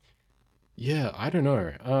 Yeah, I don't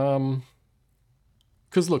know.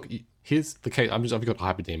 Because look, here's the case. I've got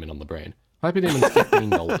Hyperdemon on the brain. Hyperdemon is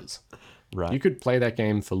 $15. Right. You could play that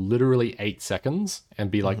game for literally 8 seconds and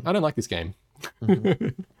be like, I don't like this game.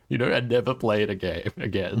 And never play it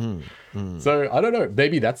again. So I don't know.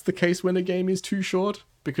 Maybe that's the case when a game is too short,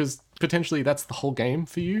 because potentially that's the whole game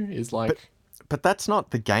for you. Is like, but that's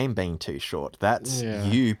not the game being too short. That's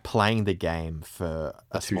you playing the game for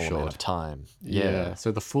a small amount of time. Yeah.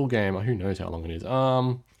 So the full game, who knows how long it is?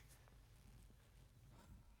 Man,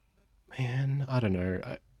 I don't know.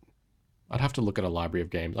 I'd have to look at a library of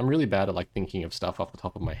games. I'm really bad at like thinking of stuff off the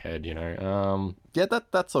top of my head, Yeah,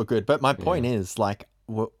 that's all good. But my point is, like,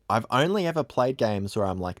 I've only ever played games where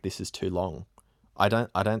I'm like, this is too long. I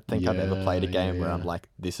don't think I've ever played a game where I'm like,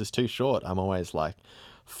 this is too short. I'm always like,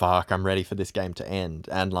 fuck, I'm ready for this game to end.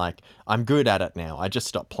 And like, I'm good at it now. I just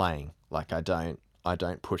stop playing. Like, I don't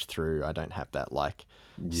push through. I don't have that like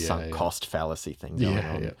sunk cost fallacy thing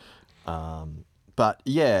going on. But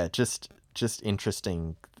yeah, just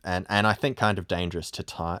interesting. And I think kind of dangerous to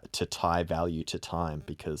tie value to time,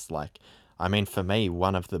 because like, I mean, for me,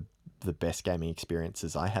 one of the best gaming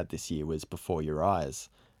experiences I had this year was Before Your Eyes,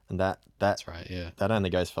 and that's right, yeah. That only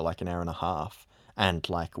goes for like an hour and a half, and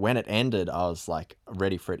like when it ended, I was like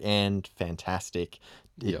ready for it to end. Fantastic.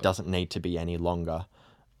 It doesn't need to be any longer.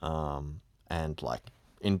 and like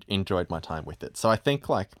enjoyed my time with it. So I think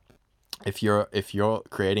like if you're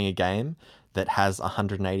creating a game that has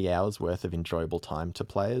 180 hours worth of enjoyable time to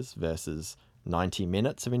players versus 90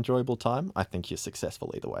 minutes of enjoyable time, I think you're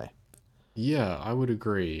successful either way. Yeah, I would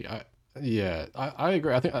agree. I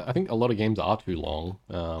agree. I think a lot of games are too long.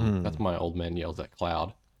 That's my old man yells at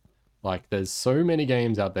Cloud. Like, there's so many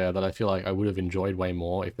games out there that I feel like I would have enjoyed way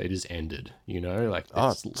more if they just ended, you know? Like, Oh,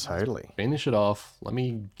 just totally. finish it off. Let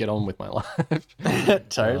me get on with my life.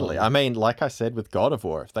 Totally. I mean, like I said with God of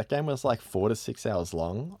War, if that game was like 4 to 6 hours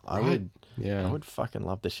long, I Right. I would fucking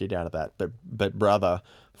love the shit out of that. But brother,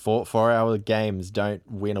 4 hour games don't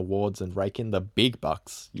win awards and rake in the big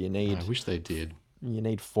bucks. I wish they did. You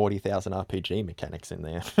need 40,000 RPG mechanics in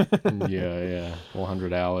there. Yeah.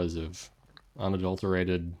 400 hours of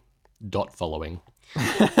unadulterated dot following.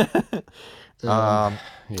 Um,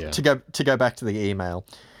 Yeah. to go back to the email.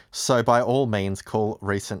 So by all means, call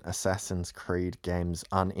recent Assassin's Creed games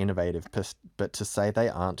uninnovative, but to say they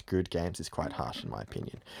aren't good games is quite harsh in my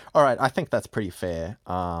opinion. All right, I think that's pretty fair.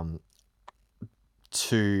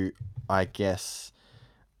 To, I guess,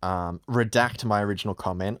 redact my original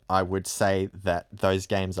comment, I would say that those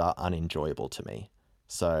games are unenjoyable to me.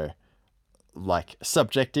 So, like,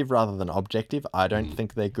 subjective rather than objective, I don't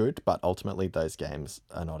think they're good, but ultimately those games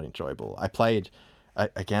are not enjoyable. I played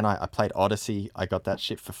Odyssey. I got that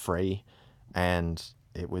shit for free, and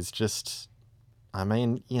it was just, I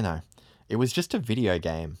mean, it was just a video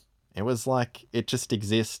game. It was like, it just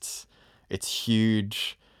exists. It's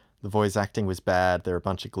huge. The voice acting was bad. There are a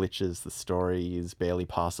bunch of glitches. The story is barely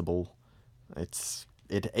passable.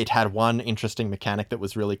 It had one interesting mechanic that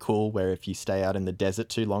was really cool, where if you stay out in the desert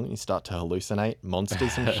too long, you start to hallucinate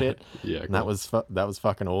monsters and shit. Yeah, And cool. that was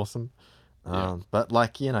fucking awesome. Yeah. But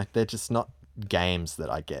like, they're just not games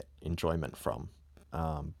that I get enjoyment from.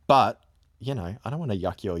 But I don't want to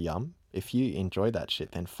yuck your yum. If you enjoy that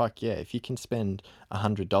shit, then fuck yeah. If you can spend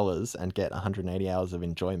 $100 and get 180 hours of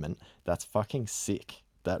enjoyment, that's fucking sick.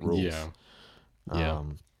 That rules. Yeah. Yeah.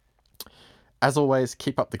 As always,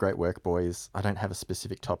 keep up the great work, boys. I don't have a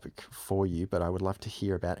specific topic for you, but I would love to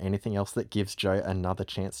hear about anything else that gives Joe another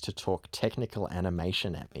chance to talk technical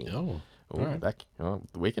animation at me. Oh, Ooh, all right.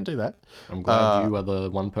 we can do that. I'm glad you are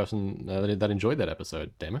the one person that enjoyed that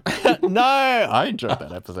episode. Damn it. No, I enjoyed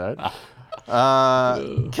that episode.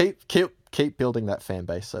 Keep building that fan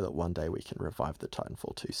base so that one day we can revive the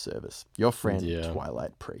Titanfall 2 service. Your friend, Yeah.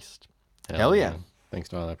 Twilight Priest. Hell yeah. Thanks,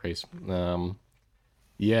 Twilight Priest.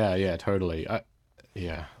 Yeah, totally.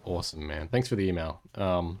 Yeah, awesome, man. Thanks for the email.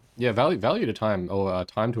 Yeah, value to time, or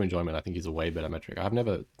time to enjoyment, I think is a way better metric.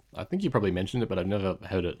 I think you probably mentioned it, but I've never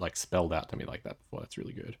heard it like spelled out to me like that before. That's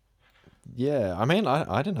really good. Yeah, I mean,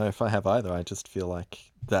 I don't know if I have either. I just feel like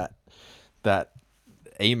that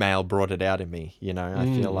email brought it out in me. I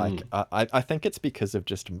feel like I think it's because of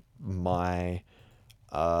just my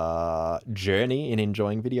journey in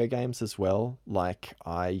enjoying video games as well. Like,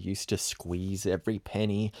 I used to squeeze every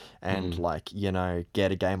penny and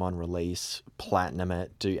get a game on release, platinum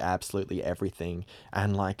it, do absolutely everything,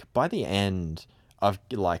 and like by the end of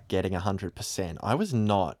like getting 100%, I was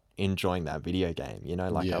not enjoying that video game.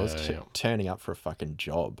 I was turning up for a fucking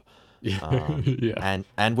job. Yeah.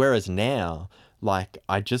 And whereas now, like,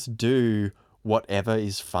 I just do whatever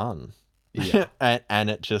is fun. Yeah. and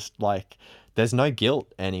it just like, there's no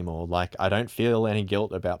guilt anymore. Like, I don't feel any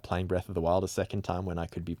guilt about playing Breath of the Wild a second time when I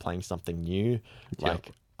could be playing something new.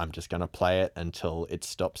 Like, I'm just going to play it until it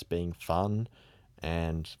stops being fun.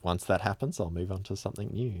 And once that happens, I'll move on to something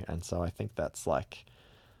new. And so I think that's like,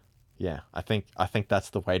 yeah, I think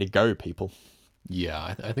that's the way to go, people.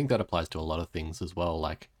 Yeah, I think that applies to a lot of things as well.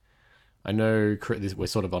 Like, I know we're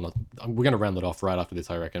sort of we're going to round it off right after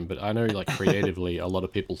this, I reckon. But I know, like, creatively, a lot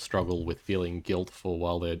of people struggle with feeling guilt for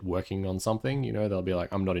while they're working on something. They'll be like,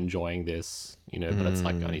 I'm not enjoying this, but it's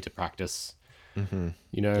like, I need to practice.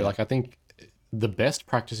 Like, I think the best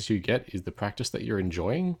practice you get is the practice that you're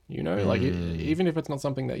enjoying, like even if it's not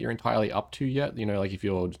something that you're entirely up to yet, like if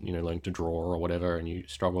you're, learning to draw or whatever and you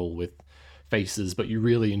struggle with faces, but you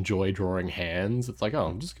really enjoy drawing hands, it's like,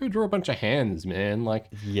 oh, just go draw a bunch of hands, man. Like,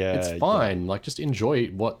 it's fine. Like, just enjoy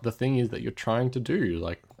what the thing is that you're trying to do.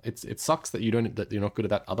 Like, it sucks that you're not good at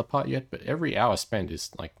that other part yet, but every hour spent is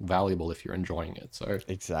like valuable if you're enjoying it. So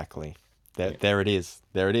exactly. There it is.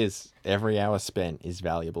 Every hour spent is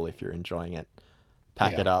valuable if you're enjoying it.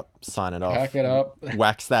 Pack it up, sign it off. Pack it up.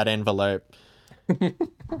 Wax that envelope.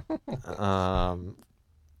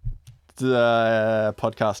 The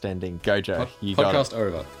podcast ending. Go, Joe. You got it. Podcast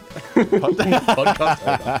over. Podcast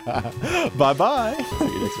over. Bye-bye. See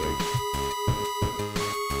you next week.